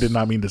 Yes. I did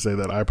not mean to say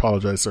that. I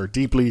apologize, sir,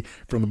 deeply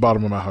from the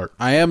bottom of my heart.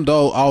 I am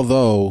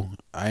although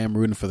I am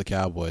rooting for the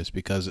Cowboys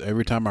because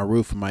every time I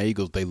root for my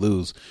Eagles, they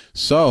lose.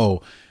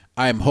 So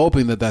I am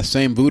hoping that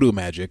same voodoo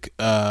magic.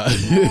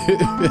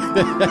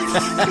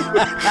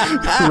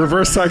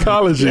 Reverse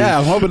psychology. Yeah,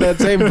 I'm hoping that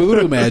same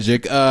voodoo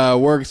magic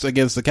works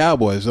against the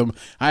Cowboys.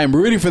 I am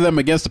rooting for them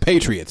against the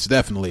Patriots,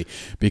 definitely,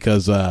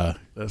 because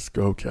Let's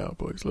go,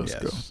 Cowboys. Let's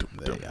go.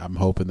 I'm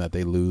hoping that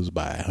they lose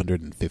by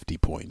 150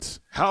 points.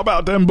 How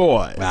about them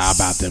boys? How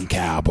about them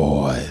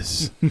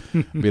Cowboys?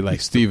 Be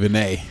like Stephen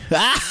A.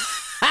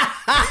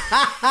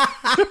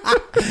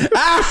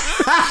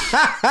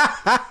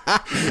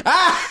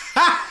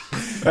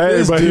 Hey,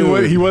 This but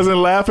dude. he wasn't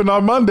laughing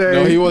on Monday.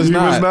 No, he was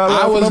not. I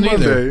laughing wasn't on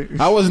either. Monday.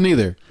 I wasn't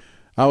either.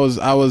 I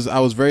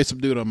was very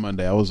subdued on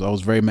Monday. I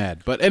was very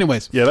mad. But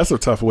anyways, Yeah, that's a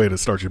tough way to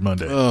start your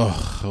Monday.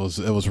 oh,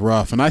 it was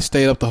rough, and I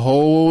stayed up the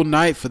whole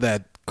night for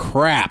that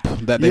crap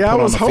that they Yeah, put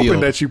I was on the hoping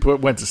field. that you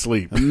went to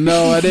sleep.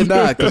 No, I did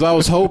not, because I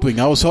was hoping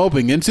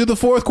into the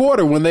fourth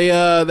quarter when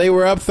they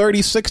were up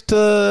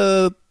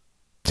 36-10,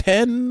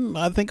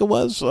 I think it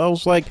was. I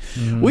was like,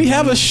 we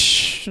have a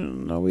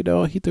no, we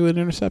don't. He threw an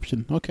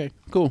interception. Okay,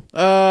 cool.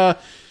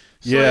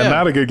 Yeah,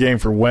 not a good game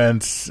for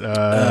Wentz.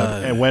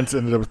 And Wentz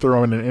ended up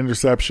throwing an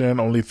interception,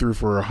 only threw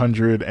for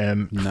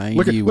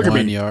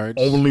 91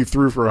 yards. Only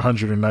threw for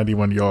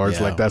 191 yards.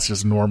 Yeah. Like, that's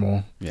just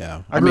normal.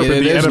 Yeah, I grew up in the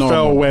it is NFL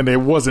normal. when it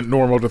wasn't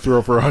normal to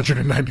throw for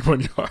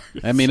 191 yards.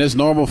 I mean, it's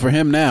normal for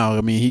him now.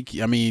 I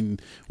mean,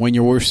 when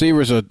your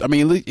receivers are,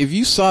 if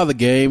you saw the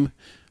game,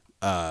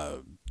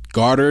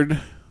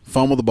 Goddard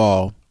fumbled the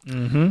ball.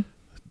 Mm-hmm.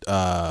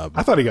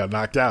 I thought he got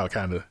knocked out,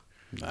 kind of.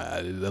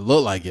 It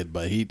looked like it,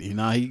 but he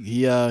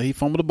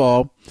fumbled the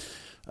ball.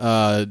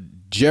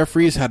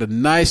 Jeffries had a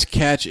nice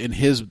catch in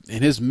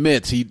his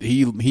mitts.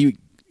 He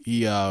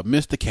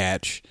missed the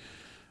catch.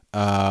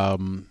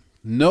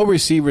 No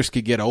receivers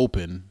could get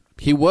open.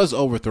 He was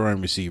overthrowing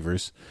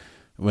receivers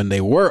when they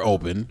were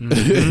open,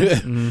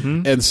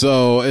 and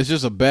so it's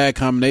just a bad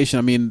combination.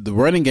 I mean, the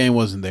running game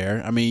wasn't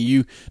there. I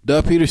mean,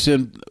 Doug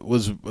Peterson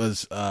was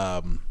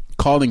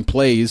calling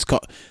plays.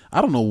 I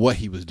don't know what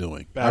he was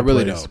doing. I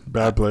really don't.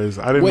 Bad plays.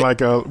 I didn't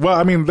like. Well,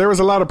 I mean, there was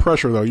a lot of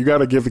pressure though. You got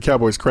to give the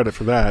Cowboys credit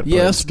for that.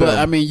 Yes, but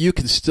I mean, you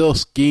can still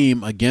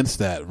scheme against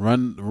that.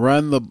 Run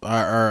the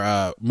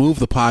or move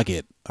the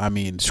pocket. I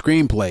mean,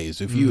 screen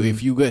plays. If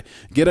you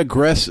get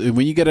aggressive,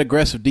 when you get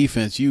aggressive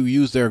defense, you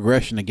use their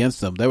aggression against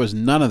them. There was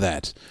none of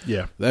that.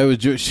 Yeah, that was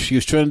just, she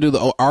was trying to do the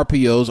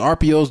RPOs.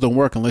 RPOs don't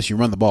work unless you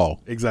run the ball.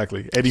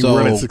 Exactly, and you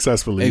run it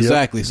successfully.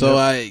 Exactly. Yep.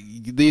 So yep.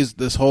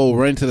 This whole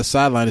running to the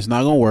sideline is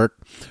not going to work.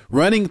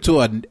 Running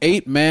to an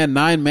 8-man,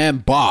 9-man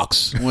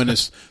box when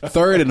it's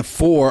 3rd and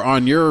 4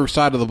 on your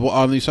side of the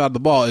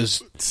ball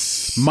is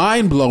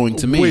mind blowing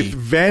to me. With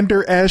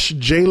Vander Esch,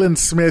 Jalen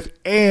Smith,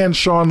 and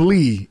Sean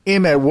Lee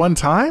in at one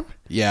time.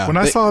 Yeah. When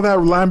I saw that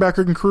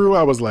linebacker and crew,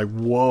 I was like,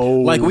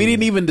 "Whoa!" Like, we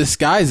didn't even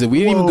disguise it. We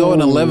didn't even go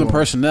in 11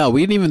 personnel.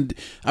 We didn't even.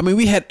 I mean,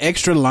 we had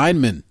extra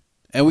linemen,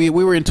 and we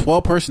were in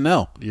 12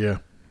 personnel. Yeah.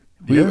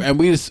 We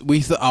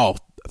thought,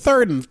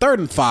 third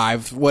and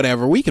 5,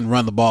 whatever. We can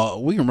run the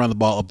ball. We can run the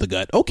ball up the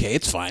gut. Okay,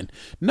 it's fine.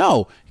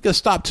 No, you got to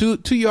stop 2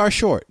 yards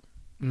short.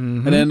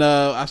 Mm-hmm. And then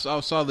I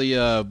saw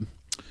the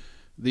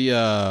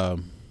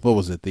what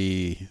was it,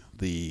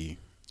 the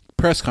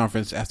press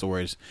conference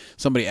afterwards.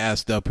 Somebody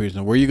asked Doug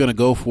Peterson, "Were you going to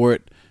go for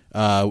it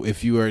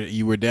if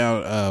you were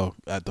down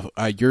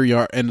at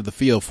your end of the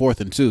field,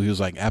 4th and 2?" He was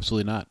like,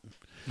 "Absolutely not."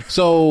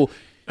 So.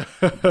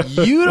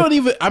 You don't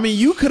even. I mean,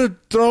 you could have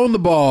thrown the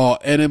ball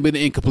and it been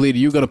incomplete.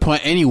 You're going to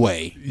punt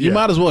anyway. You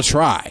might as well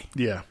try.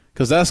 Yeah,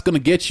 because that's going to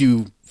get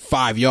you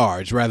 5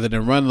 yards rather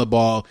than running the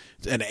ball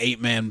at an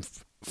 8-man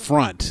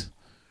front.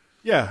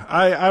 Yeah,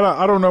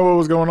 I don't know what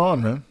was going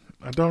on, man.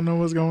 I don't know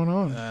what's going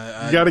on.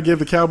 You got to give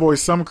the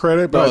Cowboys some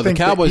credit, but I think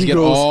the Cowboys get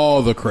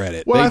all the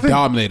credit. Well, they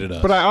dominated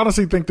us. But I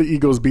honestly think the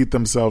Eagles beat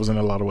themselves in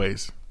a lot of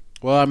ways.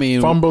 Well, I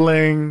mean,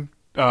 fumbling,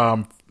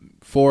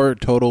 4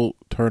 total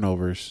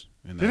turnovers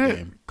in that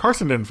game.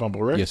 Carson didn't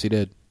fumble, right? Yes, he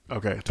did.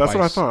 Okay, that's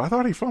what I thought. I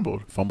thought he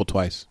fumbled. Fumbled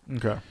twice.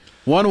 Okay.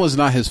 One was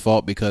not his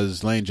fault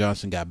because Lane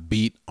Johnson got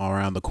beat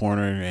around the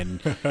corner,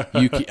 and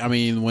I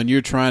mean, when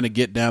you're trying to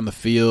get down the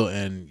field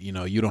and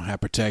you don't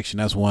have protection,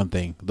 that's one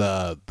thing.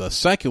 The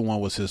second one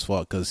was his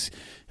fault because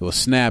it was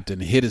snapped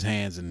and it hit his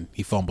hands and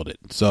he fumbled it.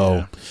 So,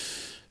 yeah.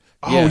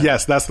 Oh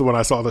yes, that's the one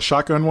I saw. The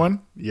shotgun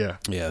one. Yeah.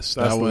 Yes,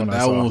 that's that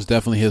one was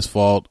definitely his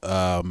fault.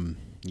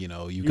 He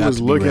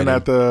was looking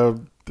at the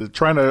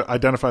trying to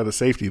identify the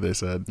safety. They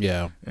said,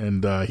 yeah,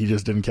 and he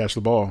just didn't catch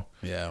the ball.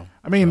 Yeah,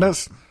 I mean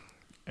that's.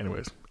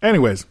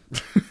 Anyways,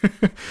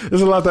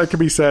 there's a lot that could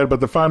be said, but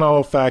the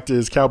final fact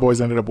is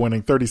Cowboys ended up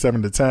winning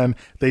 37-10.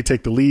 They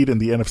take the lead in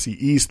the NFC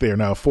East. They are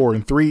now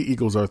 4-3.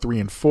 Eagles are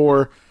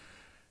 3-4.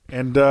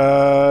 And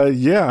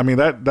I mean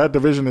that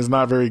division is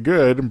not very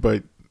good,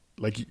 but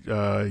like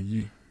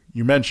you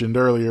mentioned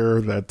earlier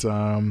that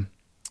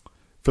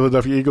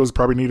Philadelphia Eagles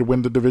probably need to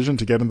win the division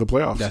to get in the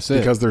playoffs. That's it.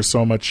 Because there's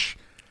so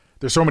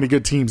many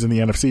good teams in the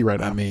NFC right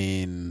now. I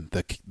mean,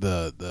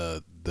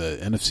 the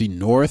NFC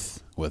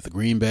North with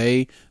Green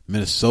Bay,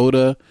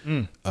 Minnesota,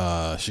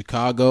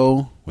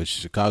 Chicago, which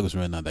Chicago's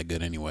really not that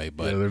good anyway.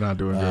 But they're not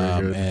doing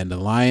very good. And the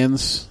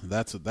Lions,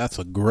 that's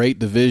a great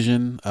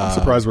division. I'm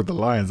surprised with the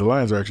Lions. The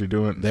Lions are actually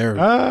doing. They're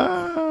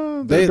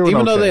doing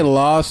even though okay. they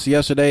lost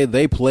yesterday,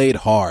 they played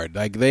hard.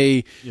 Like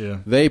they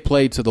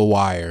played to the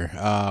wire.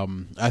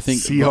 I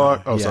think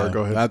Seahawks. Sorry,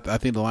 go ahead. I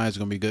think the Lions are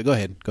going to be good. Go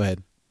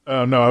ahead.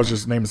 No, I was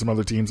just naming some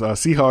other teams.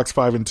 Seahawks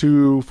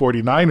 5-2,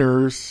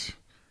 49ers.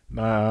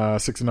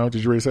 6-0.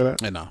 Did you already say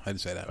that? No, I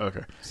didn't say that.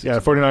 Okay. Yeah,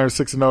 49ers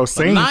 6-0.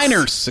 Saints.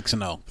 Niners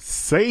 6-0.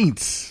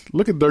 Saints.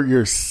 Look at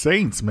your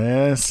Saints,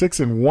 man.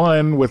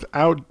 6-1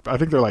 without. I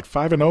think they're like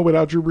 5-0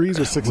 without Drew Brees,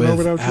 or 6-0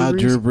 without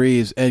Drew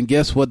Brees. And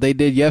guess what they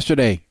did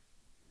yesterday?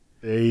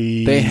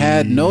 They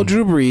had no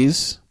Drew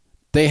Brees.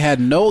 They had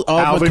no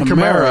Alvin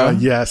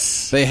Kamara.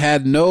 Yes. They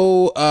had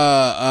no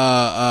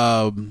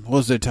what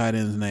was their tight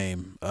end's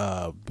name?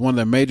 One of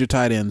their major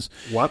tight ends.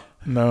 What?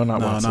 No,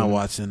 not Watson. Not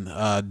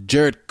Watson.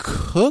 Jared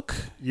Cook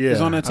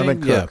is on that team. I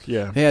think Cook,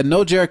 yeah. They had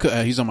no Jared Cook.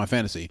 He's on my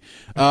fantasy.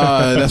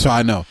 That's why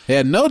I know. They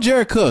had no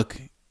Jared Cook,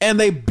 and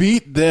they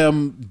beat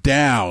them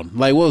down.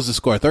 Like, what was the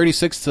score?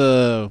 36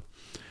 to.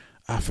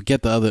 I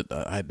forget the other.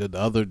 The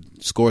other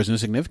score is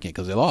insignificant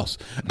because they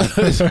lost.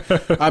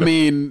 I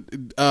mean,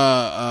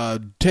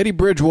 Teddy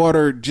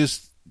Bridgewater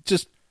just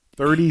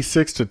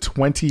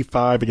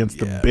 36-25 against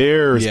the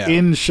Bears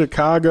in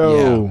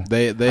Chicago. Yeah.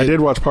 They I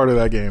did watch part of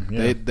that game.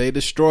 Yeah. They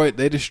destroyed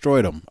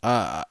them.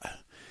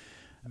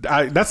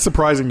 That's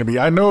surprising to me.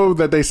 I know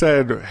that they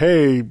said,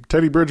 "Hey,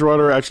 Teddy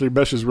Bridgewater actually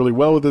meshes really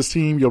well with this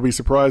team. You'll be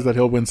surprised that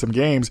he'll win some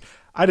games."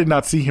 I did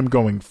not see him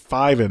going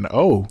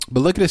 5-0. But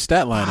look at his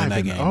stat line in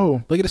that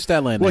game. Look at his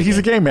stat line. Well, he's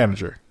a game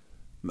manager,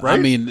 right?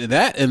 I mean, in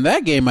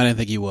that game, I didn't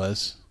think he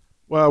was.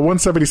 Well,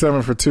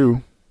 177 for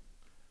 2.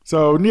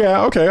 So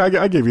yeah, okay,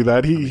 I give you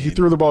that. He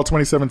threw the ball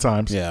 27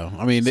 times. Yeah,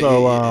 I mean,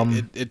 so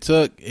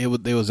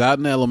it was out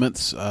in the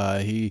elements.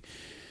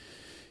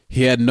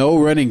 He had no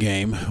running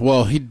game.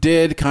 Well, he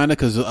did kind of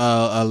because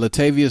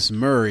Latavius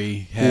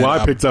Murray, who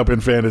I picked up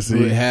in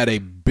fantasy, had a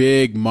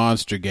big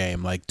monster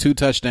game, like 2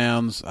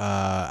 touchdowns.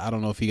 I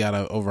don't know if he got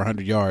over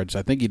 100 yards.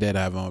 I think he did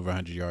have over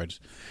 100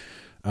 yards.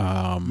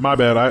 My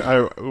bad.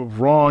 I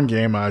wrong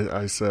game.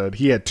 I said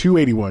he had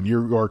 281.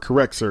 You are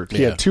correct, sir.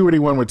 He had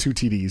 281 with 2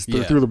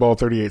 TDs. Threw the ball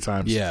 38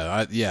 times.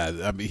 I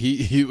mean,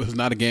 he was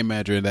not a game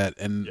manager in that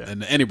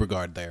in any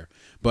regard there.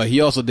 But he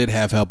also did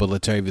have help with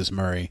Latavius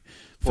Murray.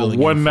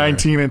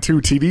 119 and 2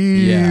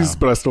 TDs,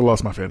 but I still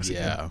lost my fantasy.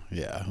 Yeah.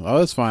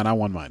 Oh, it's fine. I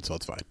won mine, so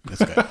it's fine. It's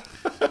good.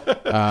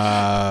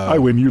 I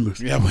win, you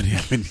lose. Yeah,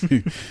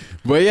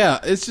 but yeah,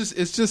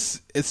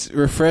 it's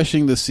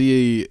refreshing to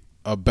see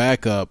a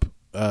backup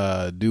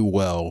do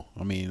well.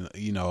 I mean,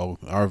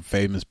 our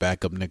famous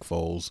backup Nick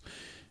Foles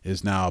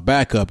is now a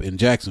backup in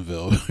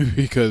Jacksonville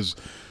because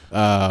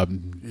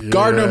Gardner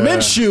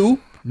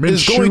Minshew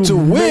is going to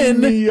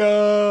win.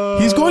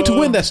 He's going to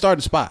win that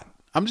starting spot.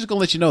 I'm just going to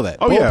let you know that.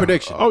 Bold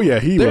prediction. Oh, yeah,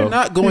 They're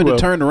not going to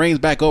turn the reins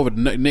back over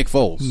to Nick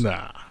Foles.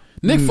 Nah.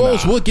 Nick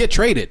Foles will get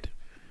traded.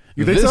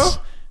 You think so?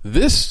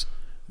 This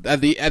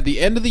at the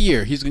end of the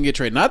year, he's going to get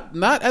traded. Not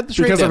at the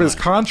trade because deadline. of his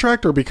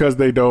contract or because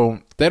they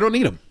don't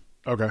need him.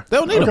 Okay. They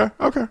don't need him.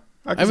 Okay.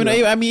 I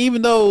mean,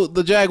 even though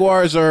the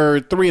Jaguars are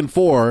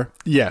 3-4,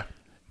 yeah,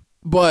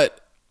 but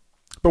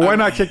why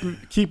not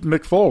keep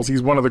Nick Foles?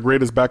 He's one of the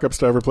greatest backups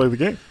to ever play the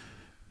game.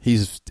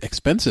 He's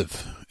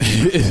expensive.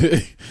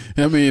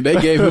 I mean,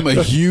 they gave him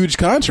a huge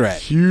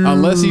contract. Huge.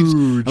 Unless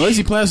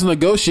he plans to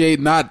negotiate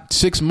not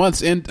 6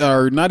 months in,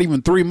 or not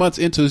even 3 months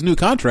into his new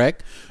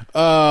contract.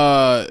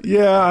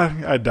 Yeah,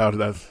 I doubt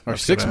that. Or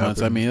 6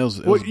 months. Happen. I mean,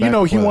 it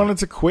was he wanted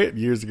to quit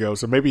years ago,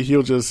 so maybe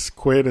he'll just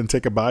quit and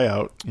take a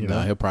buyout.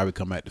 He'll probably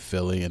come back to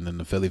Philly, and then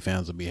the Philly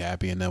fans will be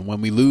happy. And then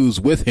when we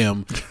lose with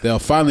him, they'll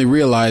finally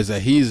realize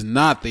that he's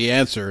not the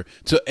answer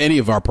to any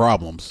of our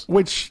problems.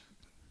 Which.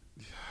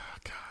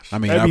 I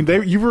mean,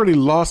 you've already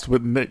lost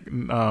with Nick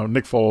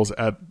Foles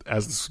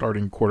as the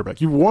starting quarterback.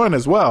 You've won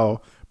as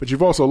well, but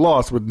you've also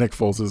lost with Nick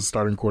Foles as the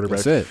starting quarterback.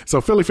 That's it.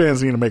 So Philly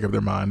fans need to make up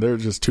their mind. They're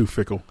just too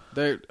fickle.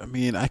 I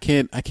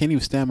can't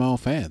even stand my own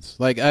fans.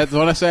 Like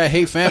when I say I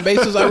hate fan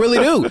bases, I really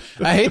do.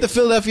 I hate the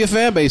Philadelphia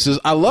fan bases.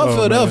 I love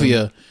Philadelphia.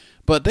 Man.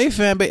 But they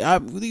fan base,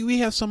 we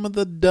have some of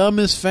the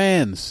dumbest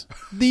fans.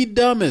 The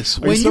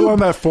dumbest. Are you still on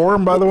that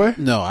forum, by the way?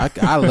 No,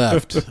 I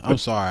left. I'm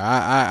sorry.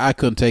 I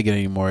couldn't take it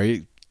anymore.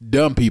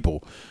 Dumb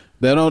people.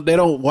 They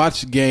don't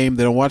watch the game.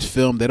 They don't watch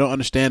film. They don't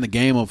understand the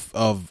game of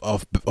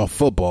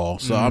football.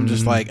 So I'm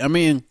just like, I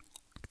mean,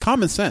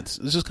 common sense.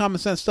 It's just common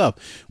sense stuff.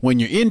 When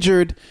you're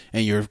injured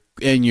and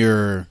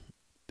your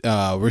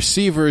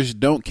receivers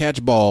don't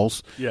catch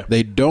balls,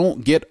 they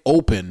don't get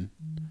open.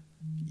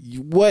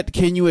 What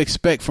can you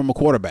expect from a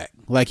quarterback?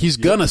 Like, he's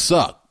gonna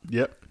suck.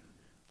 Yep.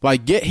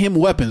 Like, get him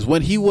weapons.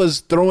 When he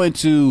was throwing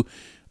to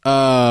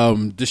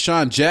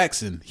Deshaun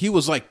Jackson, he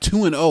was like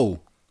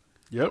 2-0.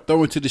 Yep.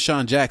 Throwing to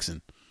Deshaun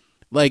Jackson.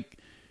 Like,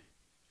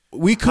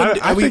 we could.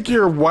 I think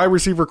your wide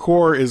receiver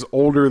core is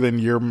older than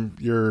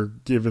you're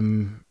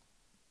given,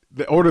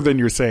 older than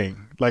you're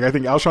saying. Like, I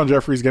think Alshon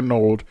Jeffrey's getting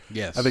old.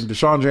 Yes. I think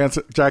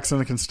Deshaun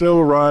Jackson can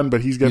still run,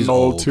 but he's getting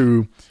old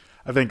too.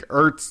 I think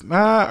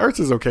Ertz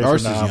is okay.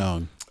 Ertz for now. is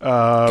young.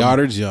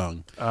 Goddard's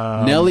young.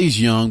 Nelly's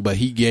young, but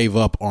he gave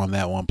up on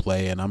that one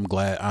play, and I'm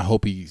glad. I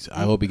hope he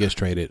gets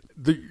traded.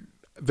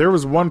 There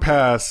was one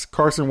pass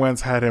Carson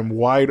Wentz had him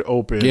wide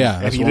open,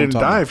 and he didn't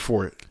dive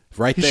for it.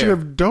 Right he there. He should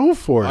have dove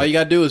for it. All you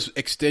got to do is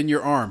extend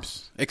your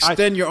arms.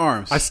 Your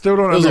arms. I still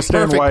don't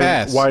understand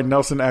why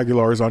Nelson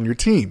Aguilar is on your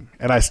team.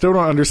 And I still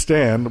don't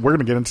understand. We're going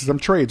to get into some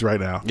trades right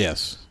now.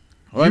 Yes.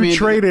 You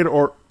traded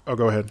or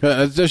go ahead.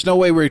 There's no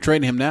way we're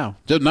trading him now.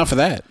 Not for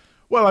that.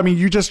 Well, I mean,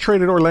 you just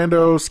traded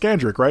Orlando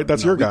Scandrick, right?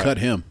 That's your guy. We cut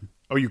him.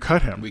 Oh, you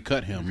cut him. We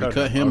cut him.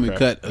 Okay. We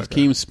cut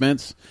Akeem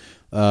Spence,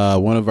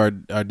 one of our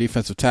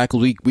defensive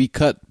tackles. We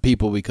cut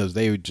people because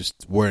they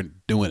just weren't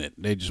doing it.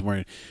 They just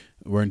weren't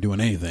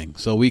doing anything.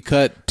 So we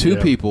cut two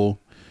people.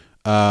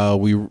 We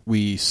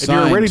signed. And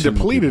you're already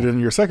depleted in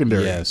your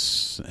secondary.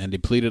 Yes, and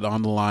depleted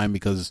on the line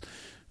because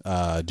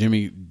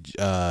Timmy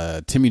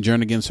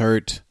Jernigan's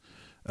hurt.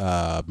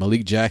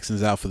 Malik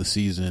Jackson's out for the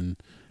season,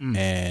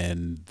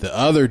 and the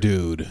other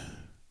dude,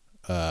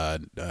 I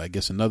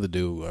guess another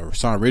dude,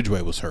 Rashawn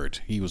Ridgeway was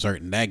hurt. He was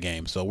hurt in that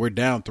game, so we're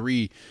down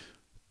 3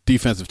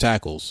 defensive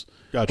tackles,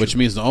 which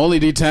means the only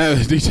D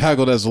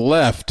tackle that's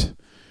left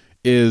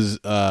is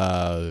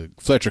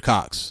Fletcher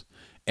Cox.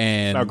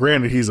 And now,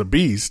 granted, he's a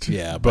beast.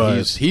 Yeah,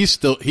 but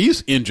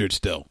he's injured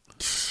still.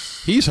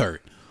 He's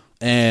hurt,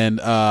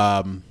 and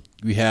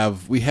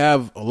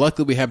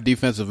luckily we have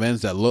defensive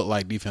ends that look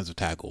like defensive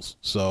tackles.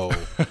 So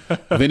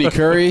Vinny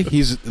Curry,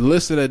 he's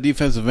listed at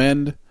defensive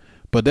end,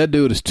 but that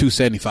dude is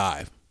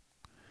 275.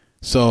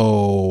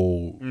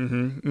 So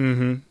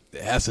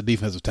that's a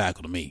defensive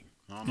tackle to me.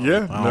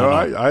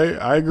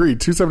 I agree.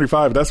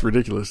 275, that's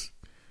ridiculous.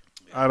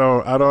 I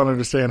don't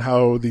understand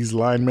how these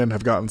linemen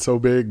have gotten so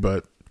big,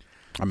 but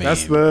I mean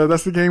that's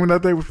the game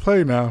that they would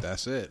play now.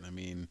 That's it. I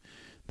mean,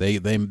 they you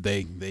got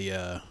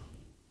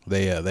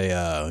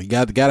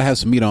to have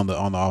some meat on the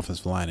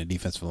offensive line and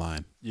defensive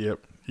line.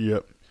 Yep.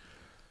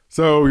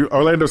 So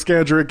Orlando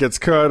Scandrick gets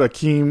cut.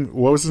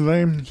 What was his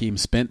name? Akeem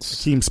Spence.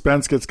 Akeem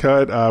Spence gets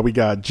cut. We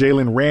got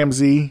Jalen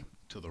Ramsey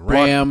to the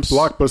Rams.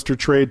 Blockbuster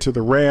trade to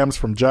the Rams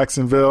from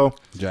Jacksonville.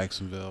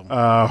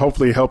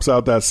 Hopefully helps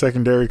out that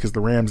secondary because the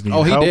Rams need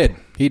help.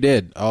 He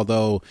did.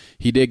 Although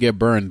he did get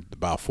burned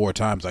about 4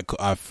 times. I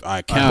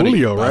counted.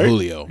 Julio, right?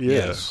 Julio. Yeah.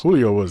 Yes.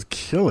 Julio was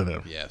killing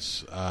him.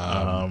 Yes.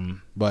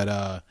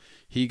 But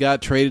he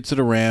got traded to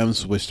the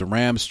Rams, which the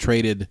Rams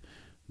traded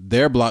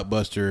their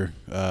blockbuster,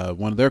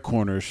 one of their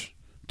corners,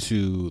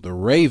 to the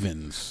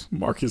Ravens.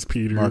 Marcus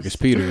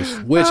Peters,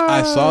 which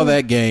I saw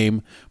that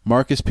game.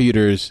 Marcus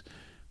Peters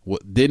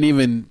didn't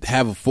even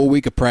have a full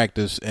week of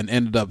practice and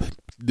ended up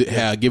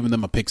giving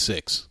them a pick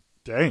 6.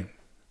 Dang.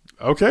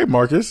 Okay,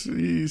 Marcus,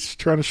 he's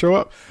trying to show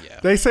up. Yeah.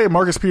 They say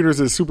Marcus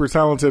Peters is super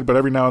talented, but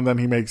every now and then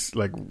he makes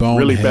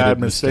really bad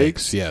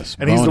mistakes. Yes,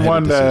 and he's the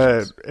one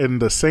that in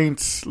the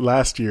Saints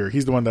last year.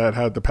 He's the one that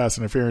had the pass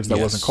interference that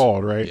wasn't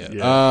called, right?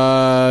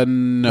 Yeah.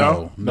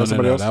 No,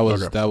 somebody else. That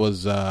was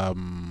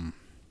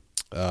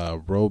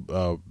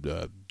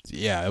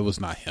it was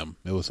not him.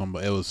 It was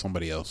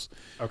somebody else.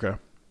 Okay.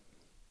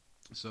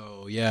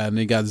 So, and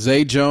they got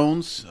Zay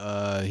Jones.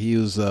 He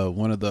was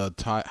one of the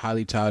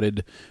highly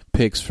touted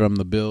picks from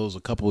the Bills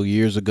a couple of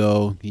years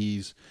ago.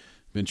 He's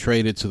been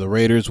traded to the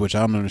Raiders, which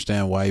I don't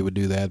understand why he would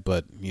do that,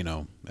 but,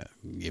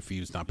 if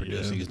he's not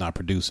producing, he's not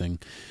producing.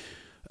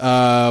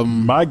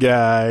 My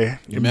guy,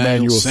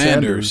 Emmanuel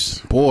Sanders.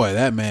 Boy,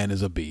 that man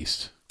is a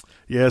beast.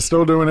 Yeah,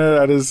 still doing it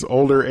at his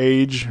older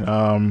age.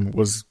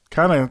 Was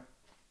kind of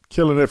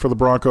killing it for the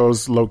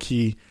Broncos,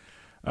 low-key.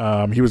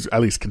 He was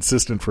at least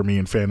consistent for me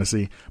in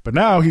fantasy. But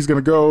now he's going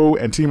to go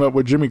and team up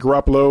with Jimmy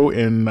Garoppolo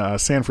in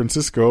San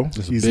Francisco.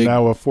 He's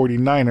now a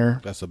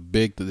 49er. That's a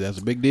big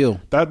deal.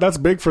 That's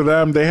big for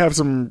them. They have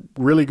some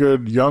really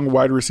good young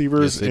wide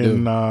receivers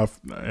in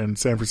San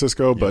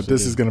Francisco, but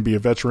this is going to be a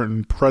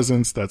veteran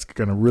presence that's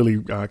going to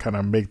really kind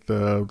of make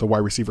the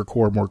wide receiver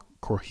core more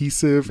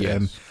cohesive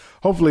and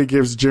hopefully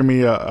gives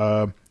Jimmy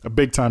a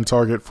big-time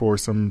target for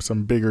some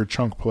bigger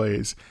chunk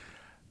plays.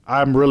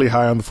 I'm really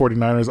high on the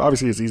 49ers.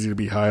 Obviously, it's easy to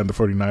be high on the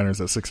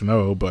 49ers at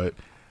 6-0, but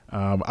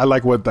I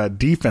like what that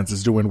defense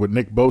is doing with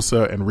Nick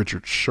Bosa and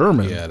Richard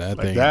Sherman. Yeah,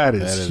 that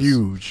is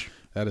huge.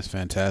 That is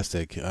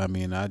fantastic. I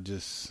mean,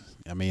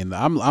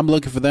 I'm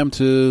looking for them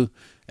to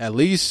at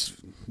least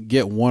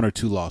get 1 or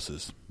 2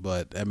 losses,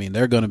 but I mean,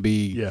 they're going to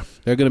be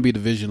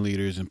division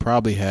leaders and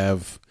probably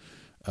have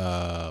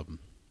the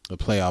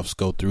playoffs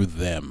go through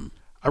them.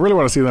 I really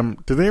want to see them.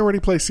 Did they already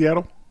play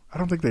Seattle? I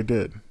don't think they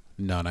did.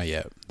 No, not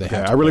yet.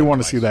 I really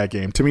want to see that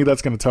game. To me,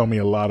 that's going to tell me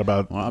a lot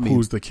about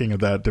who's the king of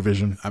that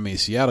division. I mean,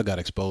 Seattle got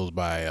exposed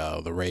by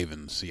the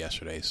Ravens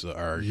yesterday.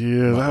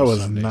 That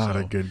was not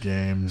a good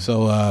game.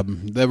 So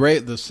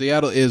the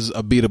Seattle is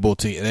a beatable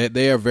team.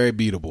 They are very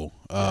beatable.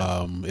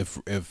 If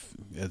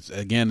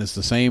it's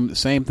the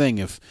same thing.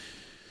 If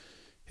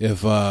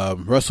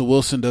Russell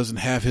Wilson doesn't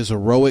have his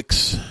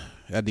heroics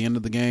at the end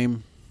of the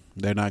game,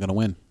 they're not going to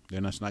win.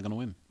 They're just not going to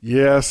win.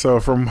 Yeah, so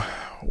from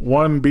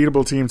one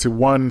beatable team to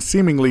one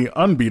seemingly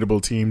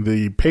unbeatable team,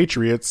 the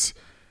Patriots,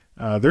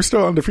 they're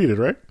still undefeated,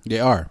 right? They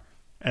are.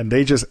 And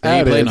they just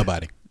ain't play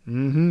nobody.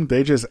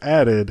 They just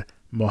added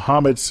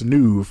Mohamed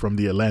Sanu from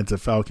the Atlanta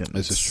Falcons.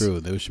 This is true.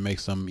 They should make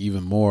them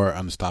even more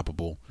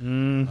unstoppable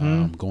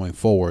going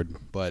forward.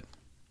 But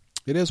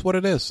it is what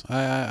it is.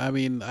 I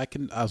mean, I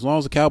can, as long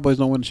as the Cowboys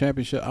don't win the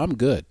championship, I'm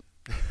good.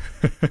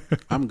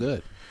 I'm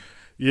good.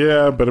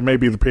 Yeah, but it may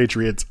be the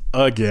Patriots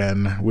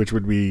again, which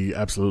would be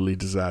absolutely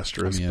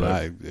disastrous.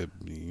 It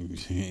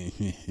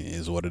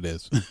is what it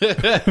is.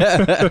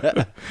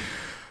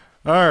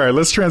 All right,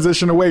 let's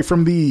transition away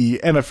from the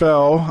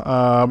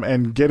NFL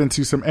and get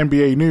into some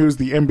NBA news.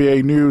 The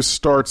NBA news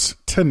starts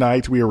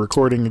tonight. We are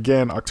recording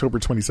again October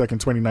 22nd,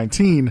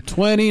 2019.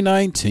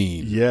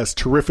 2019. Yes,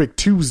 terrific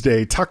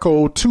Tuesday.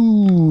 Taco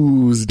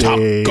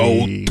Tuesday.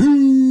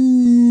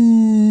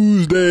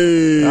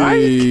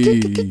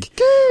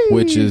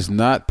 Which is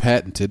not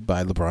patented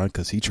by LeBron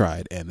because he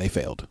tried and they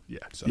failed. Yeah,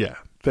 So yeah.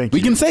 Thank you.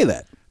 we can say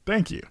that.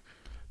 Thank you.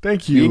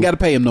 Thank You you. ain't got to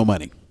pay him no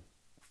money.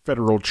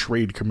 Federal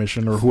Trade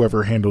Commission or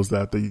whoever handles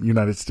that, the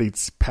United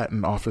States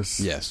Patent Office.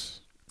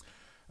 Yes.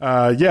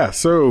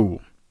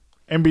 So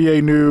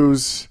NBA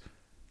news.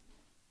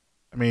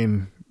 I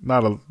mean,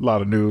 not a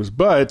lot of news,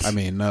 but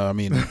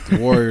The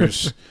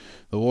Warriors.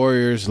 The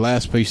Warriors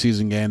last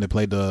preseason game they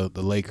played the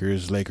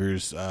Lakers.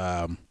 Lakers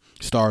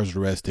stars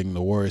were resting.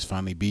 The Warriors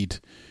finally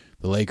beat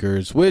the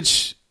Lakers,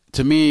 which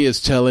to me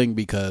is telling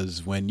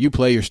because when you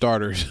play your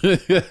starters,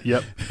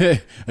 Yep.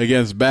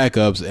 against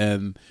backups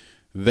and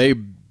they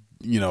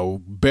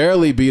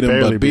barely beat them,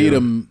 but beat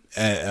them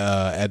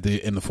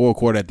in the fourth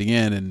quarter at the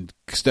end, and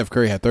Steph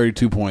Curry had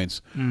 32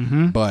 points.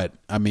 Mm-hmm. But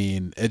I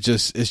mean, it's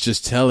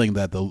just telling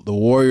that the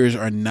Warriors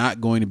are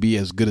not going to be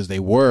as good as they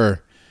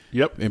were.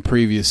 Yep. In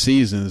previous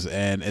seasons,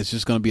 and it's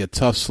just going to be a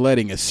tough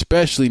sledding,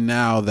 especially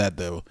now that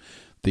the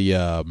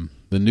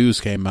news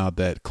came out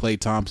that Klay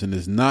Thompson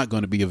is not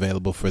going to be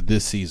available for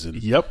this season.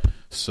 Yep.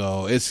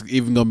 So it's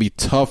even going to be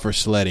tougher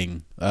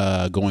sledding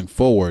going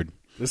forward.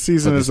 This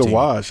season is a team.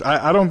 wash.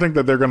 I don't think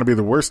that they're going to be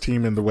the worst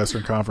team in the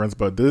Western Conference,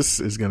 but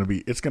it's going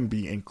to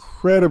be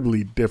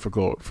incredibly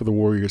difficult for the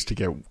Warriors to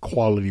get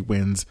quality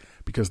wins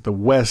because the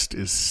West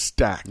is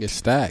stacked. It's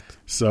stacked.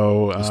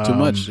 So There's too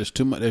much. There's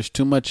too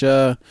much.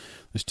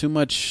 There's too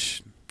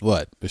much.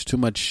 What? There's too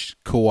much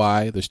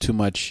Kawhi. There's too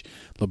much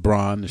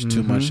LeBron. There's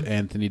too much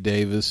Anthony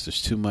Davis.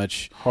 There's too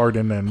much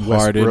Harden and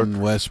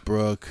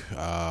Westbrook.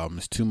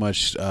 There's too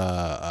much.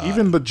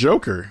 Even the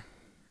Joker,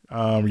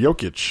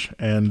 Jokic,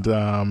 and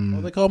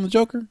What they call him, the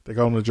Joker? they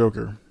call him the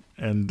Joker,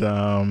 and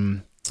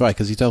Right,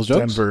 because he tells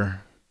jokes.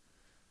 Denver.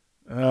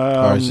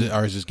 Or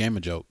is this game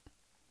a joke?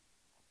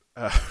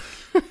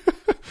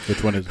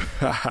 Which one is it?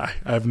 I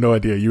have no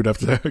idea. You'd have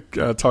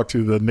to talk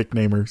to the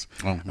nicknamers.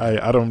 Oh.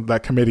 I don't.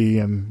 That committee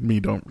and me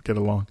don't get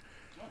along.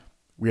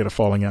 We had a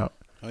falling out.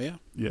 Oh, yeah?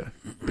 Yeah,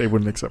 they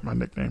wouldn't accept my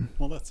nickname.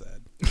 Well, that's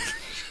sad.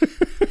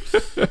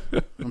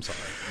 I'm sorry.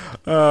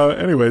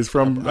 Anyways,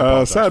 from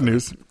sad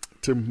news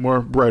to more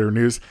brighter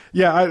news.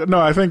 Yeah,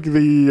 I think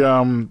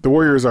the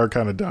Warriors are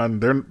kind of done.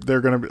 They're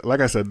going to be,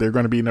 like I said, they're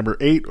going to be number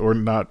 8 or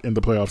not in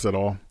the playoffs at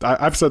all.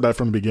 I've said that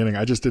from the beginning.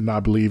 I just did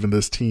not believe in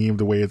this team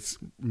the way it's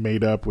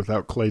made up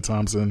without Klay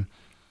Thompson,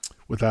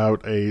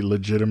 without a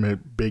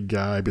legitimate big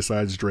guy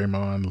besides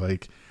Draymond.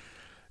 Like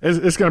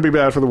it's going to be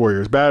bad for the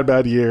Warriors.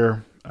 Bad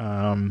year.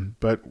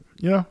 But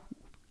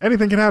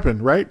anything can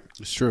happen, right?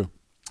 It's true.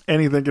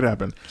 Anything could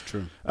happen. It's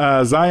true.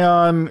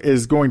 Zion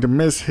is going to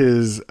miss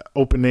his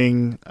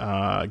opening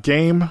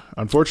game,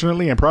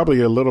 unfortunately, and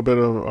probably a little bit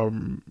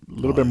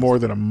more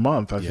than a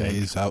month. I think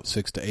he's out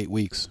 6 to 8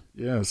 weeks.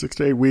 Yeah, 6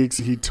 to 8 weeks.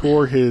 He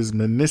tore his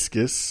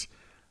meniscus,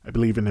 I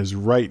believe, in his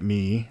right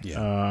knee.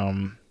 Yeah.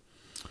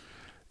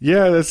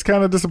 It's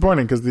kind of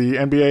disappointing because the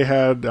NBA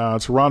had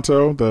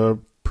Toronto, the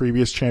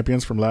previous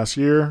champions from last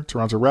year,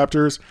 Toronto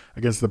Raptors,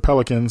 against the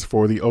Pelicans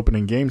for the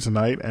opening game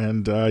tonight,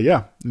 and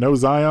no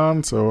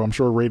Zion, so I'm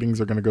sure ratings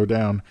are going to go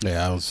down.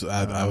 Yeah, I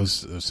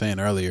was saying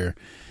earlier,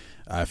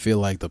 I feel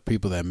like the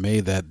people that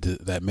made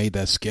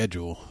that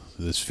schedule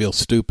just feel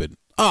stupid.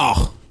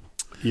 Oh,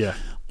 yeah.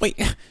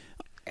 Wait,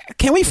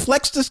 can we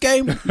flex this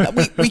game?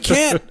 We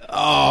can't.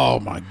 Oh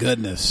my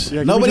goodness!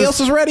 Yeah, Nobody else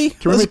is ready.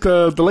 Can we make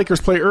the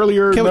Lakers play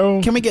earlier?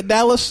 Can we get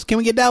Dallas? Can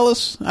we get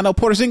Dallas? I know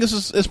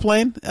Porzingis is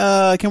playing.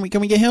 Can we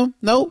get him?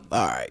 No.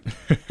 All right.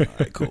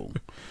 Cool.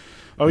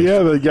 Oh yeah,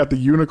 they got the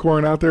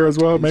unicorn out there as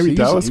well. Maybe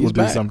Dallas will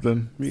do back.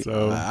 something.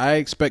 So I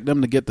expect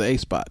them to get the A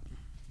spot.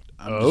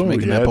 I'm just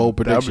making that bold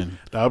prediction.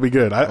 That'll be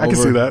good. I can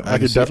see that. I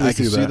can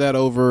definitely see that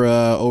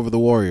over the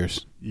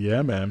Warriors.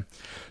 Yeah, man.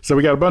 So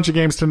we got a bunch of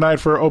games tonight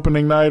for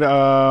opening night.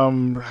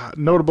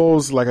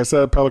 Notables, like I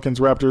said,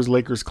 Pelicans, Raptors,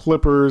 Lakers,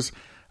 Clippers,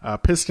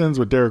 Pistons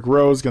with Derrick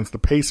Rose against the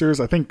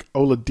Pacers. I think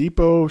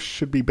Oladipo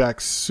should be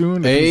back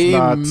soon.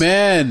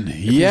 Amen.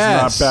 He's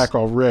not back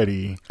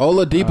already.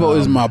 Oladipo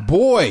is my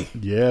boy.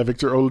 Yeah,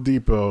 Victor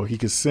Oladipo. He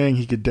could sing.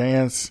 He could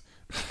dance.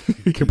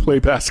 He can play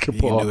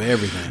basketball. He can do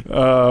everything.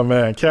 Oh,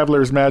 man.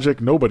 Cavaliers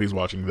Magic. Nobody's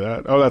watching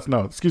that. Oh,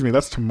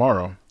 that's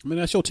tomorrow. I mean,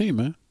 that's your team,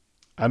 man.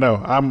 I know.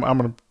 I'm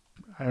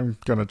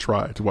gonna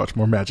try to watch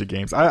more Magic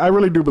games. I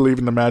really do believe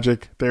in the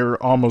Magic. They're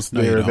almost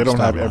there. They don't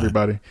have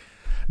everybody.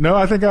 No,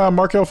 I think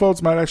Markelle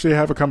Fultz might actually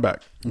have a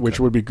comeback, which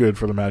would be good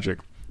for the Magic.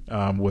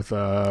 It'd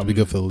be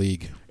good for the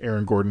league.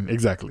 Aaron Gordon.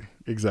 Exactly.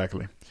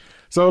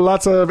 So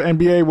lots of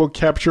NBA. We'll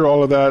capture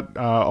all of that,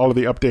 all of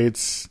the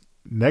updates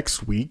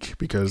next week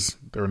because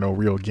there are no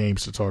real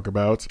games to talk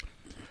about.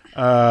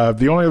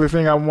 The only other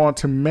thing I want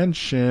to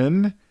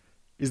mention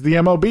is the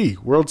MLB.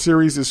 World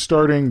Series is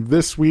starting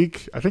this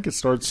week. I think it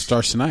starts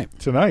tonight.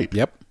 Tonight.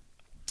 Yep.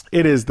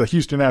 It is the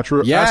Houston Yes.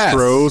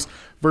 Astros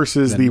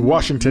versus the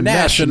Washington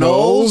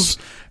Nationals.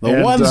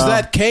 The ones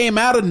that came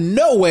out of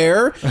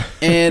nowhere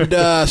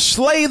and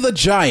slay the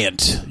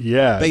giant.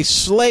 Yeah. They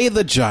slay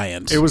the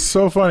giant. It was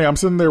so funny. I'm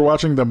sitting there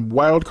watching the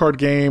wild card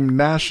game,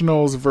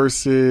 Nationals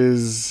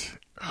versus,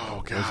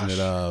 oh gosh. Wasn't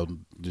it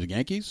the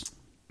Yankees?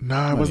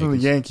 No, it wasn't the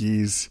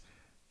Yankees.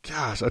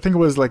 Gosh, I think it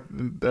was like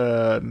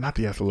not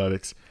the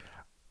Athletics.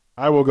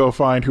 I will go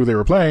find who they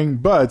were playing,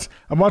 but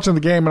I'm watching the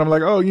game and I'm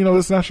like, oh,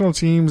 this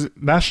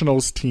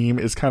Nationals team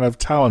is kind of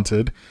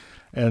talented,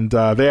 and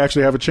they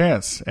actually have a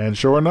chance. And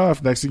sure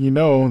enough, next thing you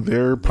know,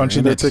 they're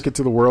punching their ticket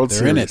to the World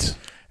Series. They're in it.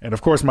 And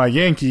of course, my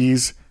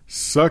Yankees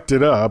sucked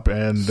it up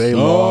and they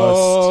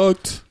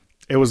lost.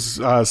 It was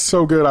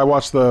so good. I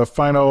watched the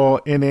final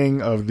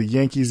inning of the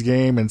Yankees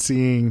game and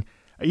seeing.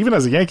 Even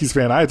as a Yankees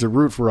fan, I had to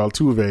root for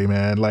Altuve,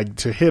 man. Like,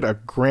 to hit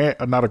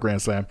not a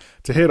grand slam,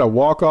 to hit a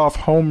walk-off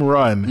home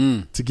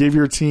run to give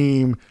your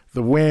team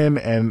the win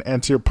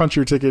and to punch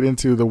your ticket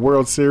into the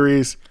World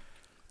Series.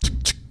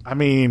 I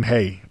mean,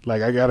 hey,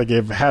 like, I got to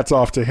give hats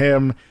off to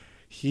him.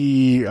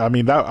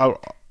 Aroldis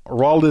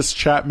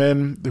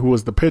Chapman, who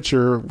was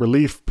the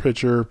relief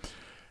pitcher,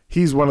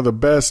 he's one of the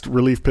best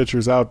relief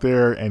pitchers out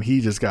there, and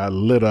he just got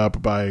lit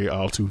up by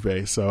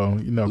Altuve. So,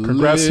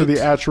 congrats to the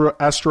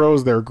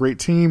Astros. They're a great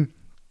team.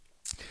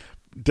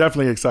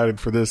 Definitely excited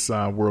for this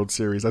World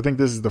Series. I think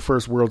this is the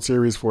first World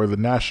Series for the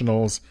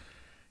Nationals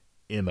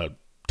in a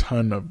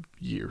ton of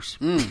years.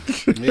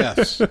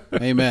 Yes.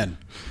 Amen.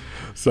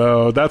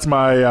 So that's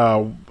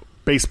my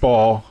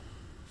baseball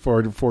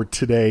for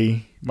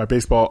today, my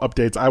baseball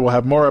updates. I will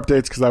have more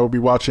updates because I will be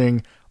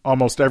watching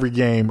almost every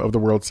game of the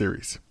World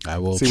Series. I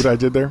will. See what I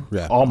did there?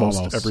 Yeah,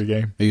 almost every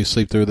game. You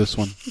sleep through this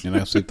one.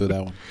 Sleep through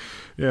that one.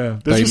 Yeah,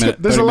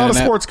 there's a lot of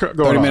sports going on.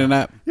 30-minute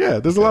nap? Yeah,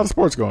 there's a lot of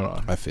sports going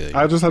on. I feel you.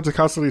 I just have to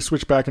constantly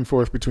switch back and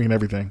forth between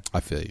everything. I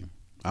feel you.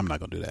 I'm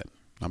not going to do that.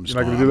 I'm just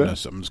You're not going to do that?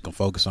 I'm just going to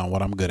focus on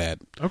what I'm good at.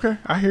 Okay,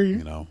 I hear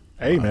you.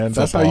 Hey, man,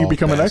 that's football, how you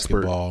become an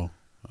expert. Basketball,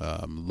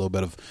 a little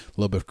bit of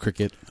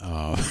cricket.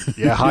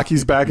 Yeah,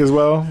 hockey's back as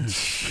well.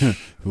 A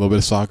little bit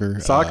of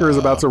soccer. Soccer is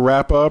about to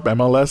wrap up.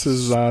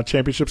 MLS's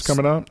championships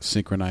coming up.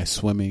 Synchronized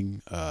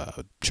swimming,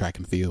 track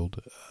and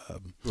field.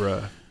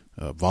 Bruh.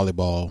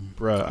 Volleyball.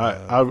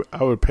 Bruh,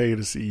 I would pay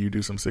to see you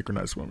do some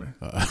synchronized swimming.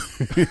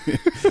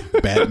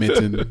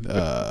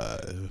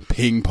 Badminton,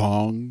 ping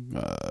pong.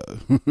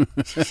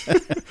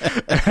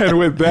 And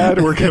with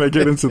that, we're going to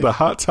get into the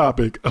hot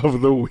topic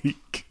of the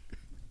week.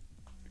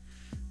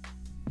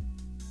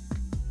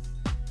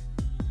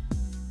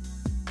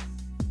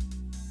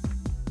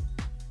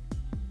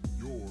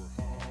 Your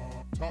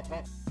hot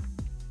top.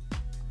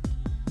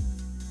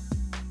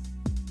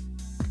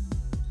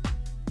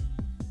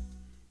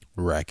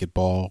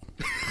 Racquetball.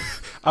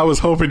 I was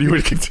hoping you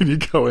would continue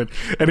going.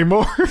 Any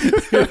more?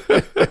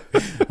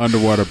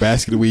 Underwater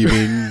basket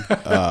weaving.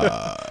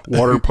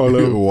 Water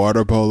polo.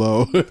 Water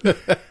polo.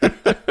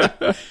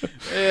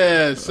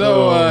 Yeah,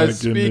 so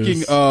speaking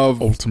goodness.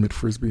 of Ultimate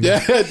Frisbee.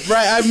 Yeah,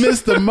 right. I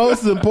missed the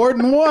most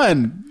important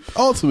one.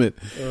 Ultimate.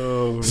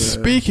 Oh, man.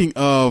 Speaking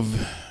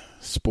of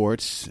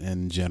sports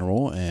in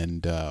general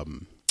and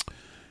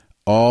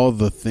all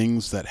the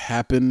things that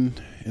happen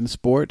in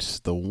sports,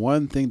 the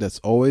one thing that's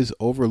always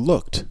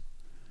overlooked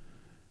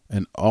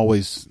and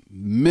always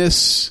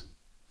misaccounted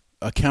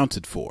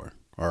for,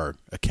 or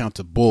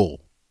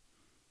accountable,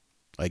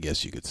 I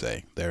guess you could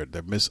say. They're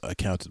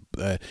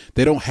misaccounted.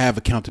 They don't have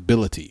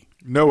accountability.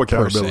 No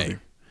accountability. Per se,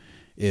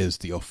 is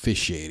the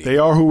officiating. They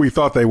are who we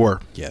thought they were.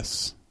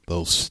 Yes,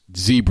 those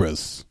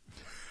zebras,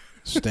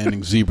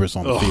 standing zebras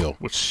on the field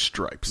with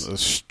stripes. The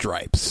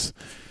stripes.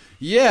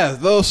 Yeah,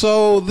 though.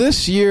 So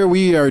this year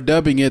we are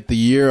dubbing it the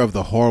year of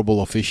the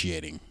horrible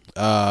officiating.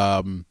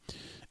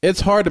 It's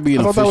hard to be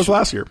an I thought official. that was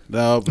last year.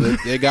 No,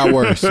 it got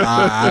worse.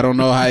 I don't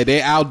know how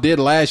they outdid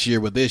last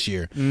year with this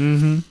year.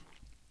 Mm-hmm.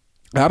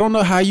 I don't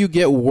know how you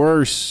get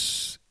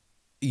worse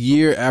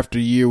year after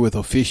year with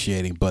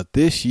officiating, but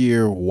this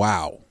year,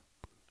 wow,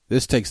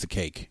 this takes the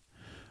cake.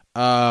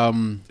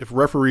 If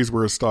referees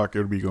were a stock, it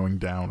would be going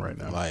down right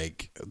now.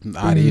 Like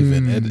not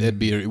even.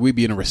 We'd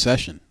be in a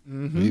recession.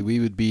 Mm-hmm.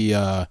 We would be.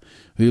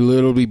 We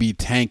literally be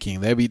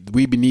tanking.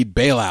 We need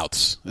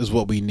bailouts. Is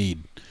what we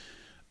need.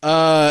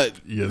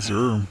 Yes,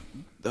 sir.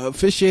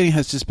 Officiating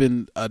has just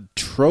been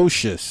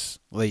atrocious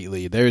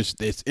lately.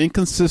 It's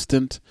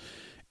inconsistent.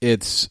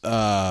 It's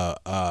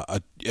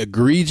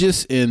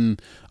egregious in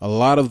a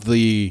lot of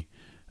the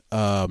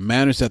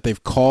manners that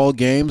they've called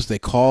games. They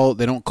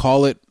don't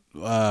call it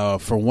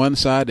for one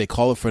side. They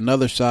call it for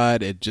another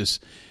side. It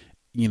just,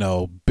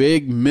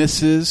 big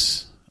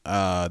misses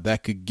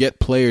that could get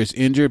players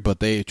injured, but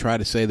they try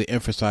to say they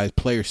emphasize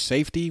player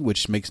safety,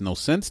 which makes no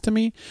sense to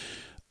me.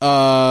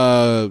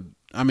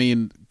 I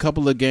mean, a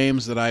couple of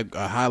games that I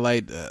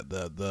highlight,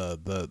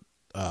 the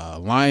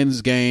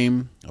Lions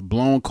game, a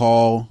blown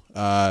call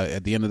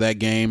at the end of that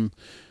game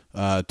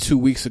 2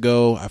 weeks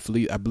ago. I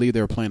believe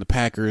they were playing the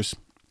Packers,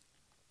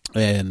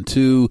 and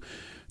two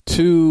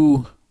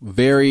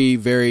very,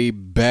 very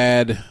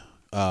bad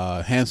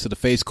hands to the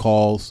face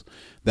calls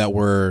that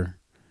were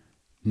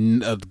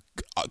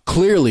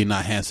clearly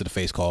not hands to the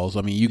face calls.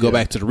 I mean, you go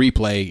back to the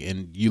replay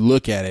and you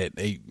look at it.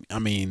 I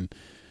mean,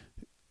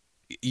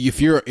 if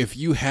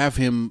you have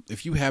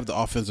the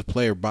offensive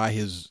player by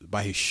his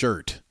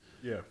shirt,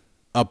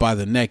 up by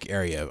the neck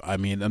area. I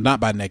mean,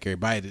 not by neck area,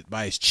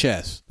 by his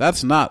chest.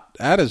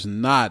 That is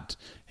not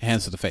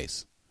hands to the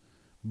face.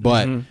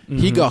 But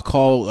he got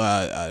called.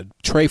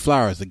 Trey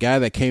Flowers, the guy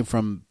that came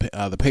from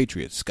the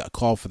Patriots, got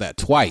called for that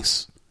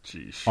twice.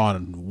 Jeez.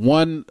 on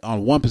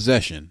one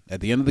possession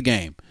at the end of the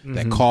game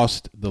that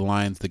cost the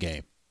Lions the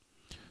game.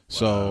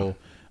 So,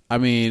 I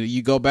mean,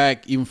 you go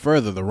back even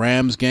further, the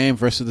Rams game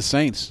versus the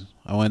Saints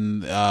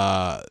when in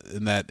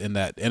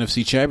that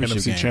NFC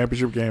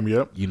Championship game.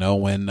 Yep. You know,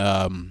 when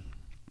the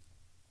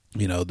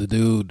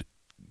dude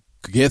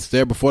gets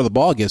there before the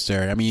ball gets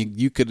there. I mean,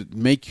 you could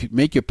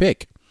make your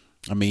pick.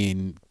 I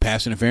mean,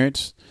 pass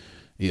interference,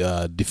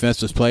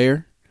 defenseless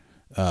player,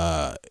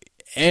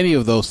 any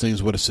of those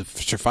things would have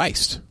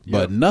sufficed,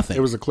 but nothing. It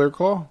was a clear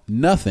call?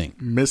 Nothing.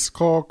 Missed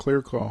call,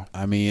 clear call.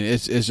 I mean,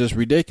 it's just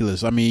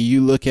ridiculous. I mean,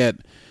 you look at,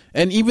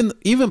 and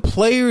even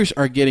players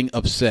are getting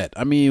upset.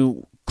 I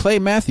mean, Clay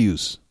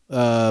Matthews,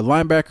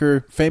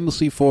 linebacker,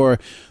 famously for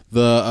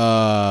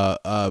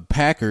the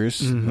Packers,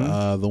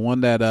 the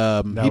one that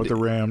now with the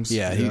Rams.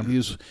 Yeah, he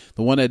was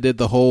the one that did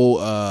the whole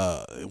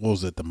what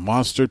was it, the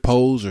monster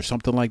pose or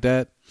something like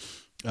that.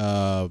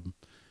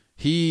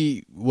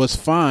 He was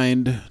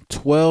fined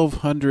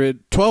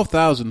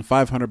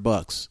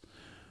 $12,500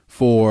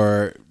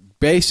 for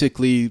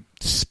basically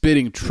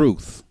spitting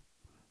truth.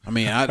 I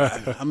mean,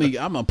 I mean,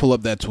 I'm gonna pull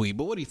up that tweet,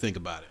 but what do you think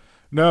about it?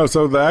 No,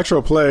 so the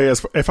actual play,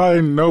 if I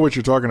know what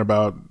you're talking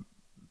about,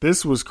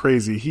 this was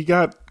crazy. He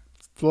got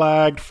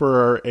flagged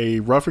for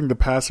a roughing the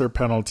passer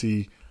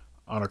penalty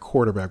on a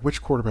quarterback.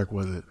 Which quarterback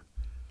was it?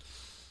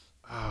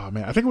 Oh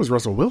man, I think it was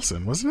Russell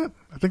Wilson, wasn't it?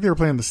 I think they were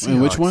playing the Seahawks.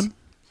 And which one?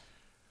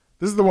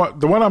 This is the one.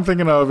 The one I'm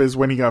thinking of is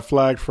when he got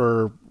flagged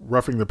for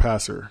roughing the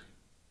passer.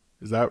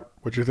 Is that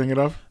what you're thinking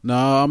of? No,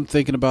 I'm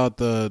thinking about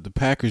the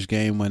Packers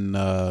game when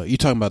you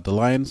talking about the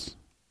Lions.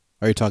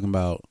 Or are you talking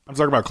about? I'm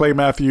talking about Clay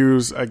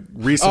Matthews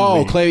recently.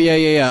 Oh, Clay,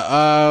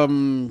 yeah.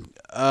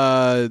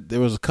 There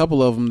was a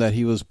couple of them that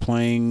he was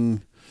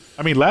playing.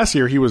 I mean, last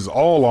year he was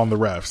all on the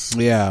refs.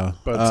 Yeah,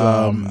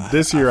 but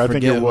this year I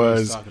think it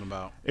was. Talking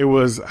about. It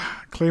was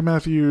Clay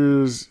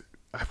Matthews.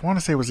 I want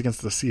to say it was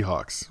against the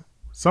Seahawks.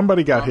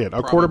 Somebody got hit.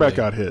 A quarterback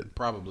got hit.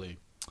 Probably.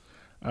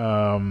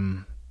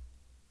 And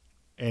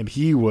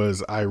he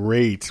was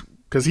irate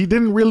because he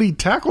didn't really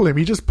tackle him.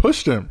 He just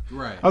pushed him.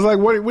 Right. I was like,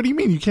 what do you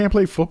mean? You can't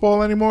play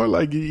football anymore?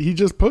 Like, he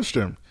just pushed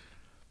him.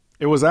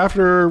 It was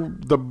after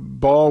the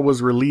ball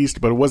was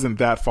released, but it wasn't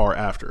that far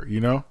after, you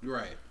know?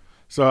 Right.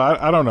 So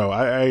I don't know.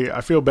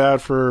 I feel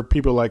bad for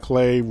people like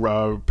Clay,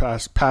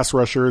 pass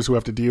rushers who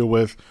have to deal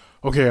with,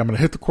 okay, I'm going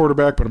to hit the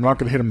quarterback, but I'm not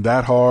going to hit him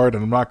that hard,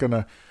 and I'm not going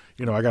to,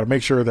 I got to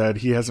make sure that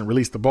he hasn't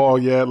released the ball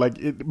yet. Like,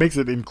 it makes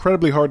it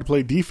incredibly hard to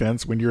play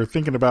defense when you're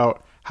thinking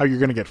about how you're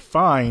going to get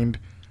fined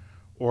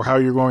or how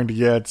you're going to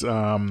get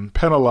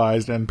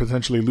penalized and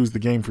potentially lose the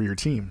game for your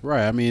team.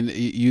 Right. I mean,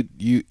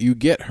 you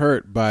get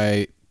hurt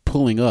by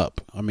pulling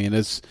up. I mean,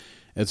 it's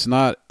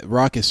not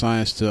rocket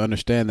science to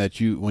understand that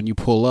when you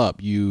pull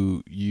up,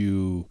 you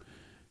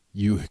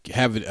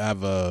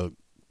have a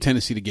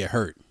tendency to get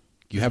hurt.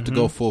 You have to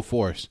go full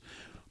force.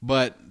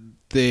 But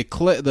the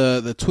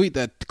tweet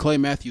that Clay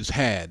Matthews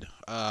had,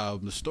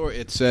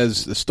 it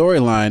says the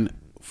storyline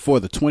for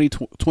the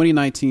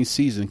 2019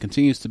 season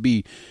continues to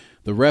be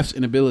the refs'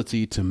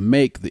 inability to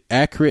make the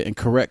accurate and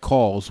correct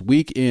calls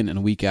week in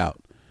and week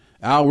out.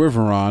 Al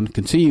Riveron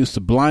continues to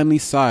blindly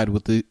side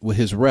with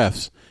his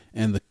refs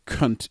and the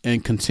current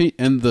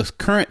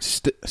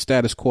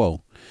status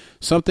quo.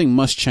 Something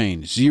must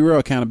change. Zero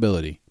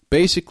accountability.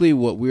 Basically,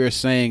 what we are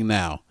saying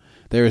now,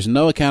 there is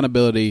no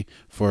accountability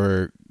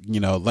for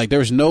there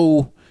was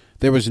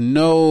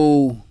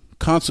no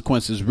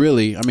consequences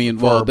really. I mean,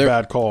 for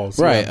bad calls,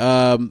 right?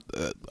 Yeah.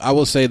 I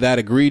will say that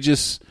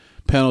egregious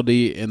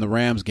penalty in the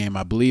Rams game,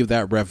 I believe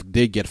that ref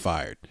did get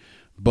fired.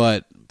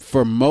 But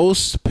for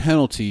most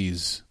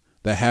penalties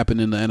that happen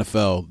in the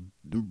NFL,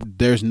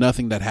 there's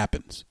nothing that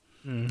happens.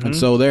 And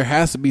so there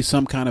has to be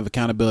some kind of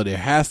accountability. There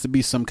has to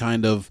be some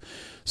kind of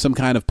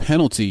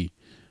penalty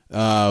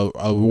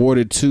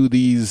awarded to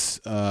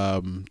these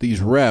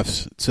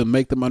refs to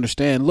make them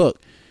understand, look,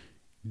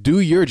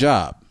 do your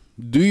job.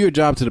 Do your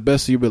job to the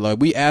best of your ability.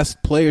 Like, we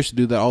ask players to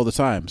do that all the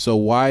time. So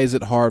why is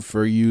it hard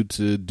for you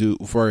to do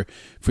for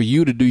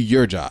you to do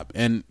your job?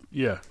 And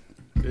yeah,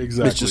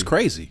 exactly. It's just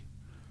crazy.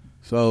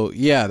 So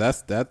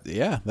that's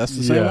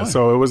the same one.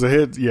 So it was a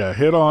hit. Yeah,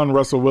 hit on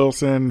Russell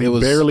Wilson. He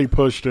barely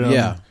pushed him.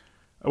 Yeah.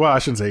 Well, I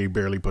shouldn't say he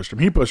barely pushed him.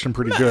 He pushed him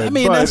pretty good. I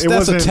mean, but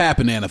that's a tap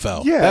in the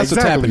NFL. Yeah, that's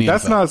exactly. a tap in the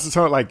that's NFL.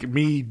 not like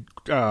me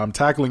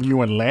tackling you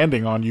and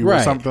landing on you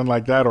or something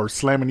like that, or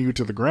slamming you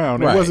to the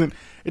ground. Right.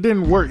 It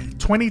didn't work.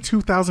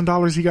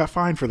 $22,000 he got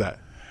fined for that.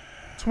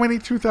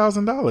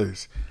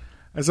 $22,000.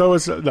 And so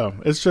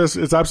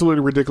it's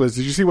absolutely ridiculous.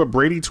 Did you see what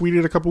Brady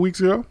tweeted a couple weeks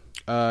ago?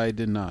 I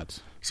did not.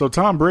 So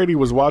Tom Brady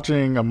was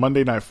watching a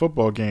Monday Night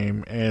Football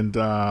game,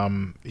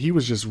 and he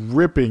was just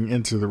ripping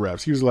into the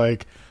refs. He was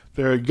like,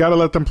 "You got to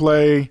let them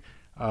play."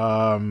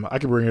 I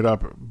can bring it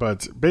up,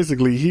 but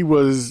basically he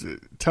was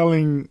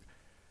telling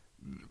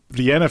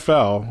the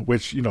NFL,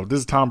 which, this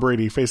is Tom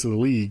Brady, face of the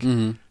league,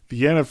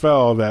 the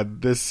NFL,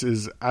 that this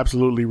is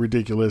absolutely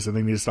ridiculous and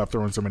they need to stop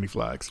throwing so many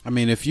flags. I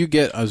mean, if you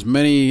get as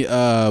many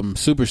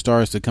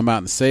superstars to come out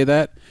and say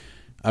that,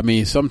 I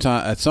mean,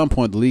 at some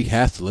point the league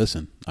has to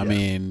listen. I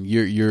mean,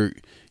 your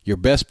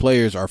best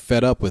players are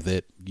fed up with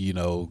it.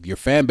 Your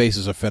fan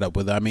bases are fed up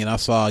with it. I mean, I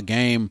saw a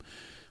game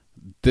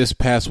this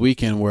past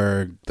weekend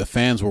where the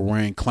fans were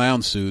wearing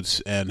clown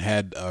suits and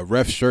had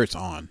ref shirts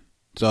on.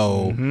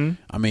 So,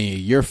 I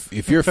mean,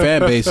 if your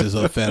fan base is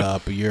fed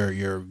up,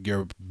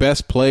 your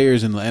best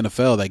players in the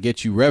NFL that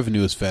get you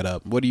revenue is fed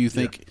up. What do you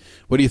think? Yeah.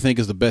 What do you think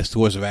is the best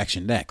course of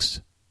action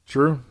next?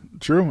 True.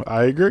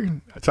 I agree.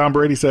 Tom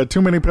Brady said,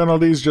 "Too many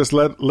penalties. Just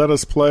let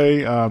us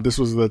play." This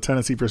was the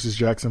Tennessee versus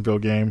Jacksonville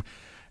game,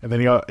 and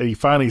then he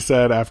finally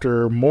said,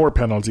 after more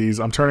penalties,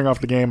 "I'm turning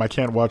off the game. I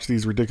can't watch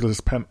these ridiculous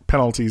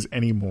penalties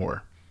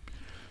anymore."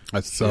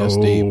 That's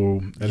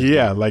deep.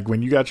 Deep. Like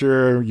when you got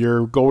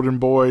your golden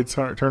boy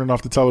turning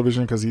off the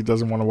television because he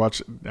doesn't want to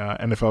watch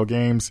NFL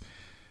games,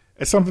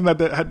 it's something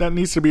that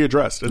needs to be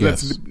addressed. And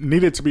that's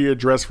needed to be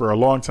addressed for a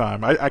long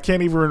time. I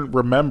can't even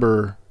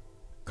remember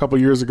a couple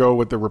years ago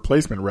with the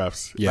replacement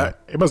refs. Yeah,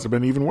 it must have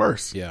been even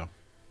worse. Yeah,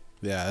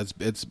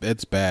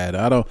 it's bad.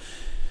 I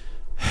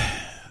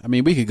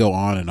mean, we could go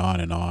on and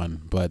on and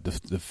on, but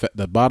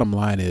the bottom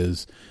line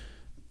is,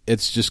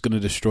 it's just going to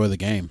destroy the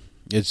game.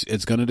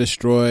 It's going to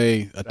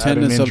destroy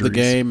attendance of the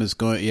game. It's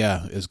going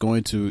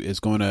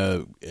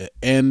to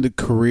end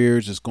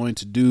careers. It's going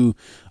to do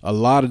a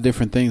lot of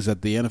different things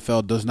that the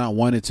NFL does not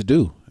want it to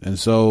do. And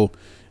so,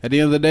 at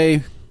the end of the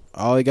day,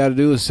 all you got to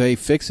do is say,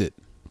 fix it.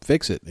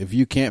 If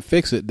you can't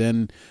fix it,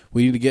 then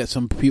we need to get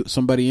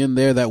somebody in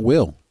there that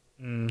will.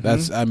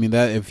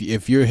 Mm-hmm.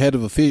 If you're head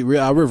of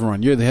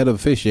Riverrun, you're the head of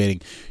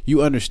officiating.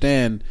 You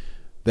understand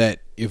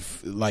that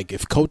if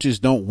coaches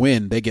don't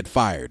win, they get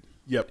fired.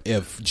 Yep.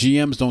 If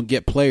GMs don't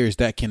get players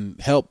that can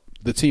help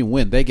the team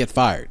win, they get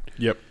fired.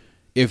 Yep.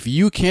 If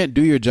you can't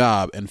do your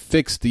job and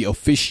fix the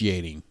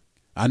officiating,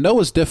 I know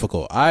it's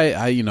difficult.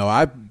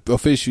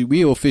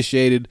 We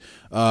officiated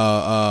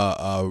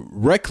a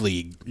rec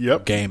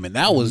league game, and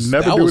that was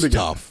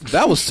tough.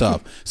 That was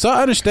tough. So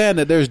I understand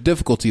that there's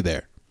difficulty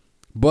there,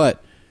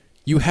 but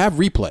you have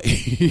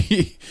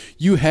replay.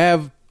 You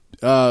have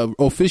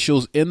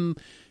officials in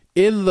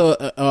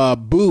the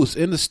booths,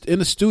 in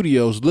the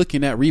studios,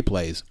 looking at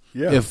replays.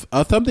 Yeah. If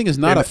something is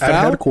not a foul,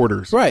 at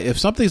headquarters, right? If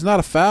something's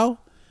not a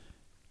foul,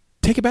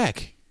 take it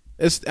back.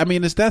 It's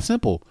that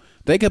simple.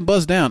 They can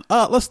buzz down.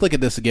 Let's look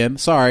at this again.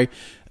 Sorry,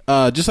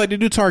 just like they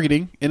do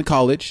targeting in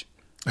college.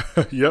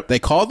 Yep. They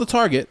call the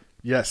target.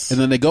 Yes. And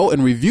then they go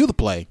and review the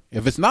play.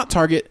 If it's not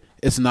target,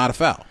 it's not a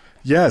foul.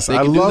 Yes, they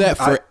can do that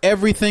for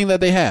everything that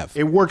they have.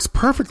 It works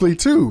perfectly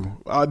too.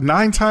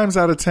 9 times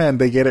out of 10,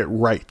 they get it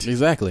right.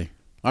 Exactly.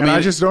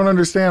 I just don't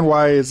understand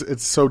why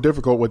it's so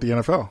difficult with the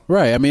NFL.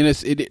 Right. I mean,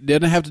 it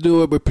doesn't have to do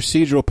with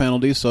procedural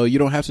penalties, so you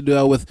don't have to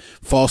deal with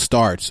false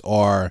starts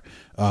or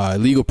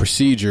illegal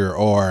procedure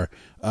or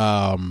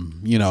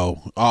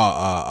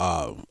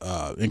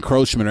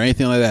encroachment or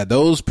anything like that.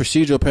 Those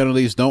procedural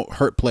penalties don't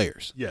hurt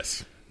players.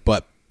 Yes.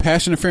 But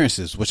pass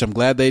interferences, which I'm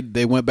glad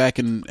they went back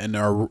and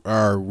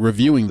are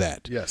reviewing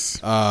that.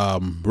 Yes.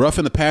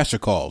 Roughing the passer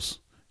calls.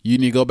 You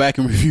need to go back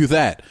and review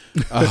that.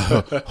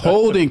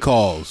 Holding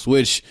calls,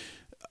 which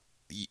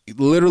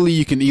literally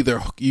you can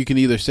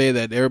either say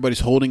that everybody's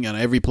holding on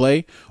every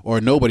play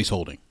or nobody's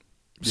holding.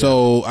 Yeah.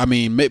 So I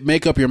mean,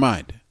 make up your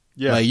mind.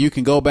 Yeah, like you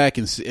can go back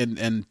and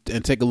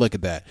take a look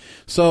at that.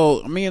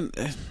 So I mean,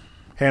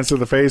 hands to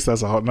the face,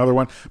 that's another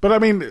one. But I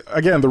mean,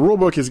 again, the rule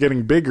book is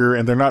getting bigger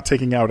and they're not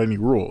taking out any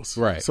rules.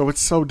 Right. So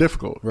it's so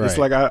difficult. Right. It's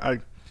like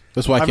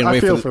that's why I can't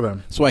wait for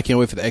them. That's why I can't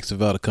wait for the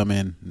XFL to come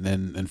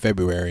in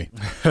February.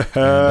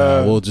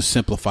 And, we'll just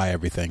simplify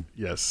everything.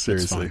 Yes,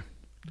 seriously.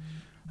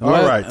 All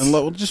right.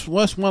 And just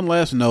one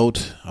last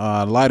note,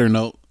 lighter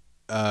note,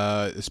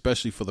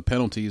 especially for the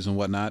penalties and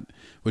whatnot,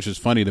 which is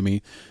funny to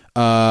me.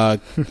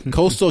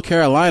 Coastal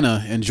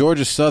Carolina and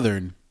Georgia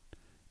Southern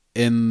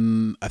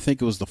in, I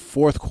think it was the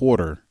fourth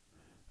quarter,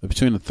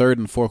 between the third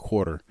and fourth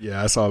quarter.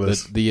 Yeah, I saw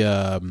this.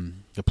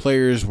 The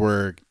players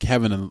were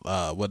having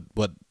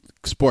what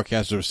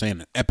sportcasters were saying,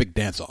 an epic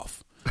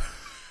dance-off.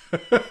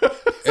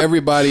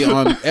 Everybody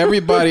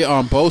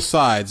on both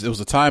sides. It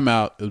was a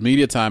timeout. It was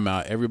media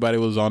timeout. Everybody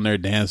was on there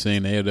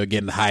dancing. They're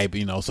getting hype.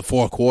 It's the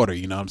fourth quarter.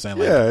 You know what I'm saying?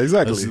 Like, yeah,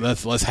 exactly.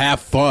 Let's have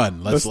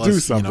fun. Let's do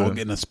something.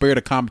 In the spirit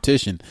of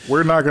competition.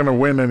 We're not going to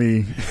win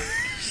any.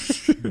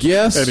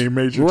 Any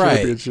major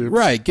championships.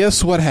 Right.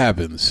 Guess what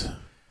happens?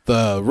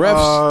 The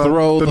refs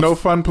throw the no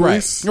fun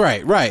police.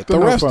 Right. The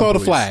refs throw the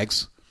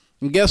flags.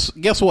 And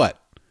guess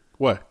what?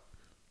 What?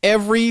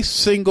 Every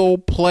single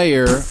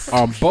player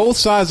on both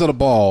sides of the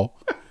ball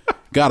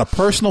got a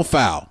personal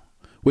foul,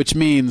 which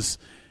means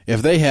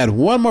if they had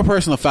one more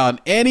personal foul in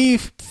any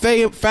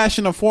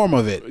fashion or form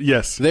of it,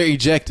 Yes. they're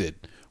ejected.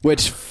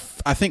 Which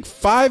I think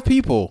 4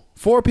 people,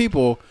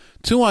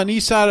 2 on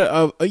each side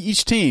of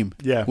each team,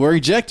 Yeah. were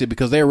ejected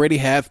because they already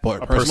have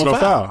A personal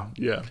foul.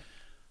 Yeah.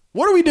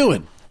 What are we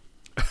doing?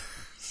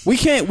 We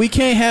can't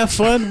have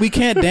fun. We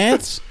can't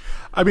dance.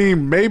 I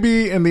mean,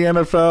 maybe in the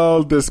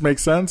NFL this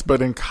makes sense,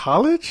 but in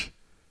college,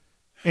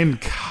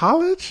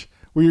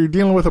 where you're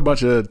dealing with a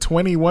bunch of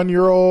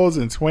 21-year-olds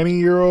and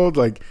 20-year-olds,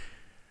 like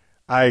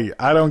I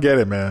don't get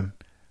it, man.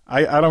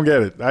 I don't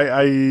get it.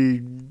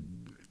 I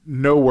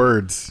no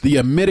words. The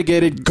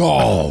unmitigated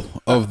gall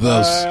of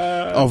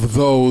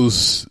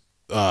those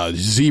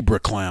zebra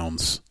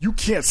clowns. You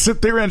can't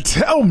sit there and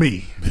tell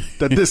me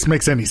that this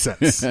makes any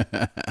sense.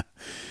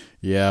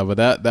 Yeah, but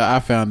that I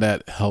found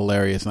that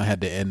hilarious, and I had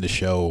to end the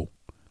show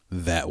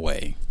that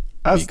way.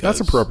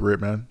 That's appropriate,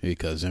 man.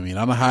 Because I mean,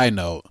 on a high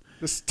note,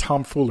 This is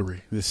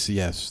tomfoolery.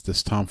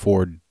 this Tom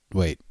Ford.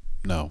 Wait,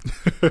 no,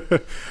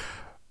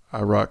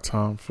 I rock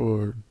Tom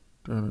Ford.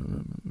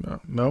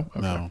 No,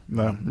 okay. No.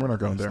 We're not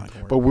going there. not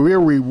gonna work. But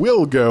where we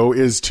will go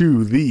is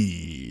to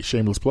the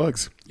shameless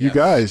plugs. You Yes.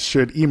 guys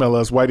should email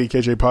us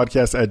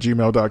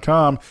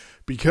ydkjpodcast@gmail.com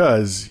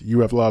because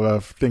you have a lot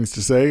of things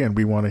to say and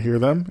we want to hear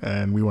them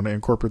and we want to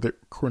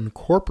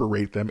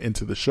incorporate them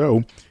into the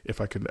show.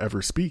 If I could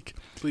ever speak,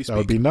 Please that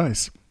would speak. be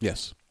nice.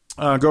 yes,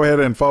 Go ahead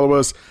and follow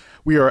us.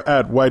 We are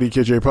at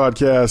YDKJ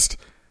Podcast.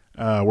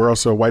 We're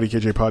also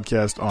YDKJ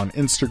Podcast on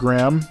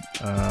Instagram.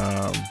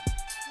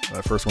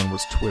 That first one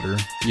was Twitter.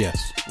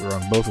 yes, We're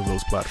on both of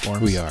those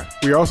platforms. We are.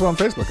 We are also on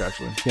Facebook,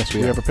 actually. Yes, we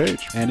We are. have a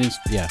page. and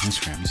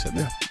Instagram. You said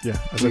that. Yeah. I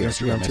We said are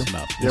Instagram messing too.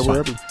 up. Yeah, It's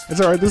we're fine.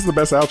 It's all right. This is the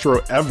best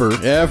outro ever.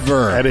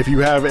 Ever. And if you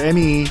have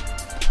any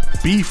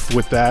beef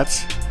with that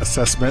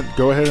assessment,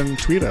 go ahead and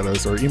tweet at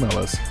us or email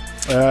us.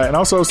 And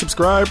also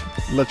subscribe.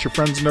 Let your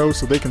friends know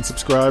so they can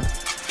subscribe.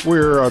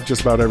 We're just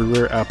about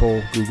everywhere: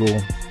 Apple,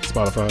 Google,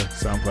 Spotify,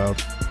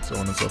 SoundCloud, so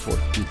on and so forth.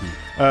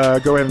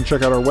 Go ahead and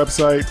check out our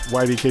website,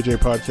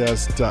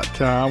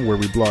 ydkjpodcast.com, where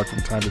we blog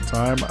from time to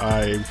time.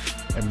 I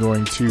am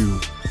going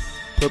to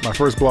put my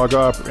first blog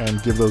up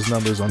and give those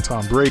numbers on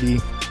Tom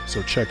Brady,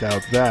 so check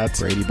out that.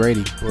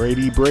 Brady.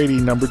 Brady,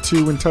 number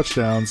 2 in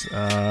touchdowns.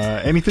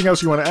 Anything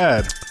else you want to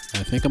add?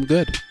 I think I'm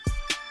good.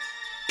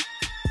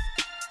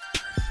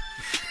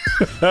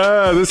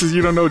 This is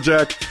You Don't Know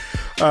Jack.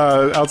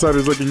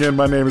 Outsiders Looking In.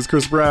 My name is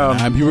Chris Brown,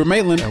 I'm Hubert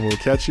Maitland. and we'll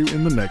catch you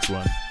in the next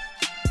one.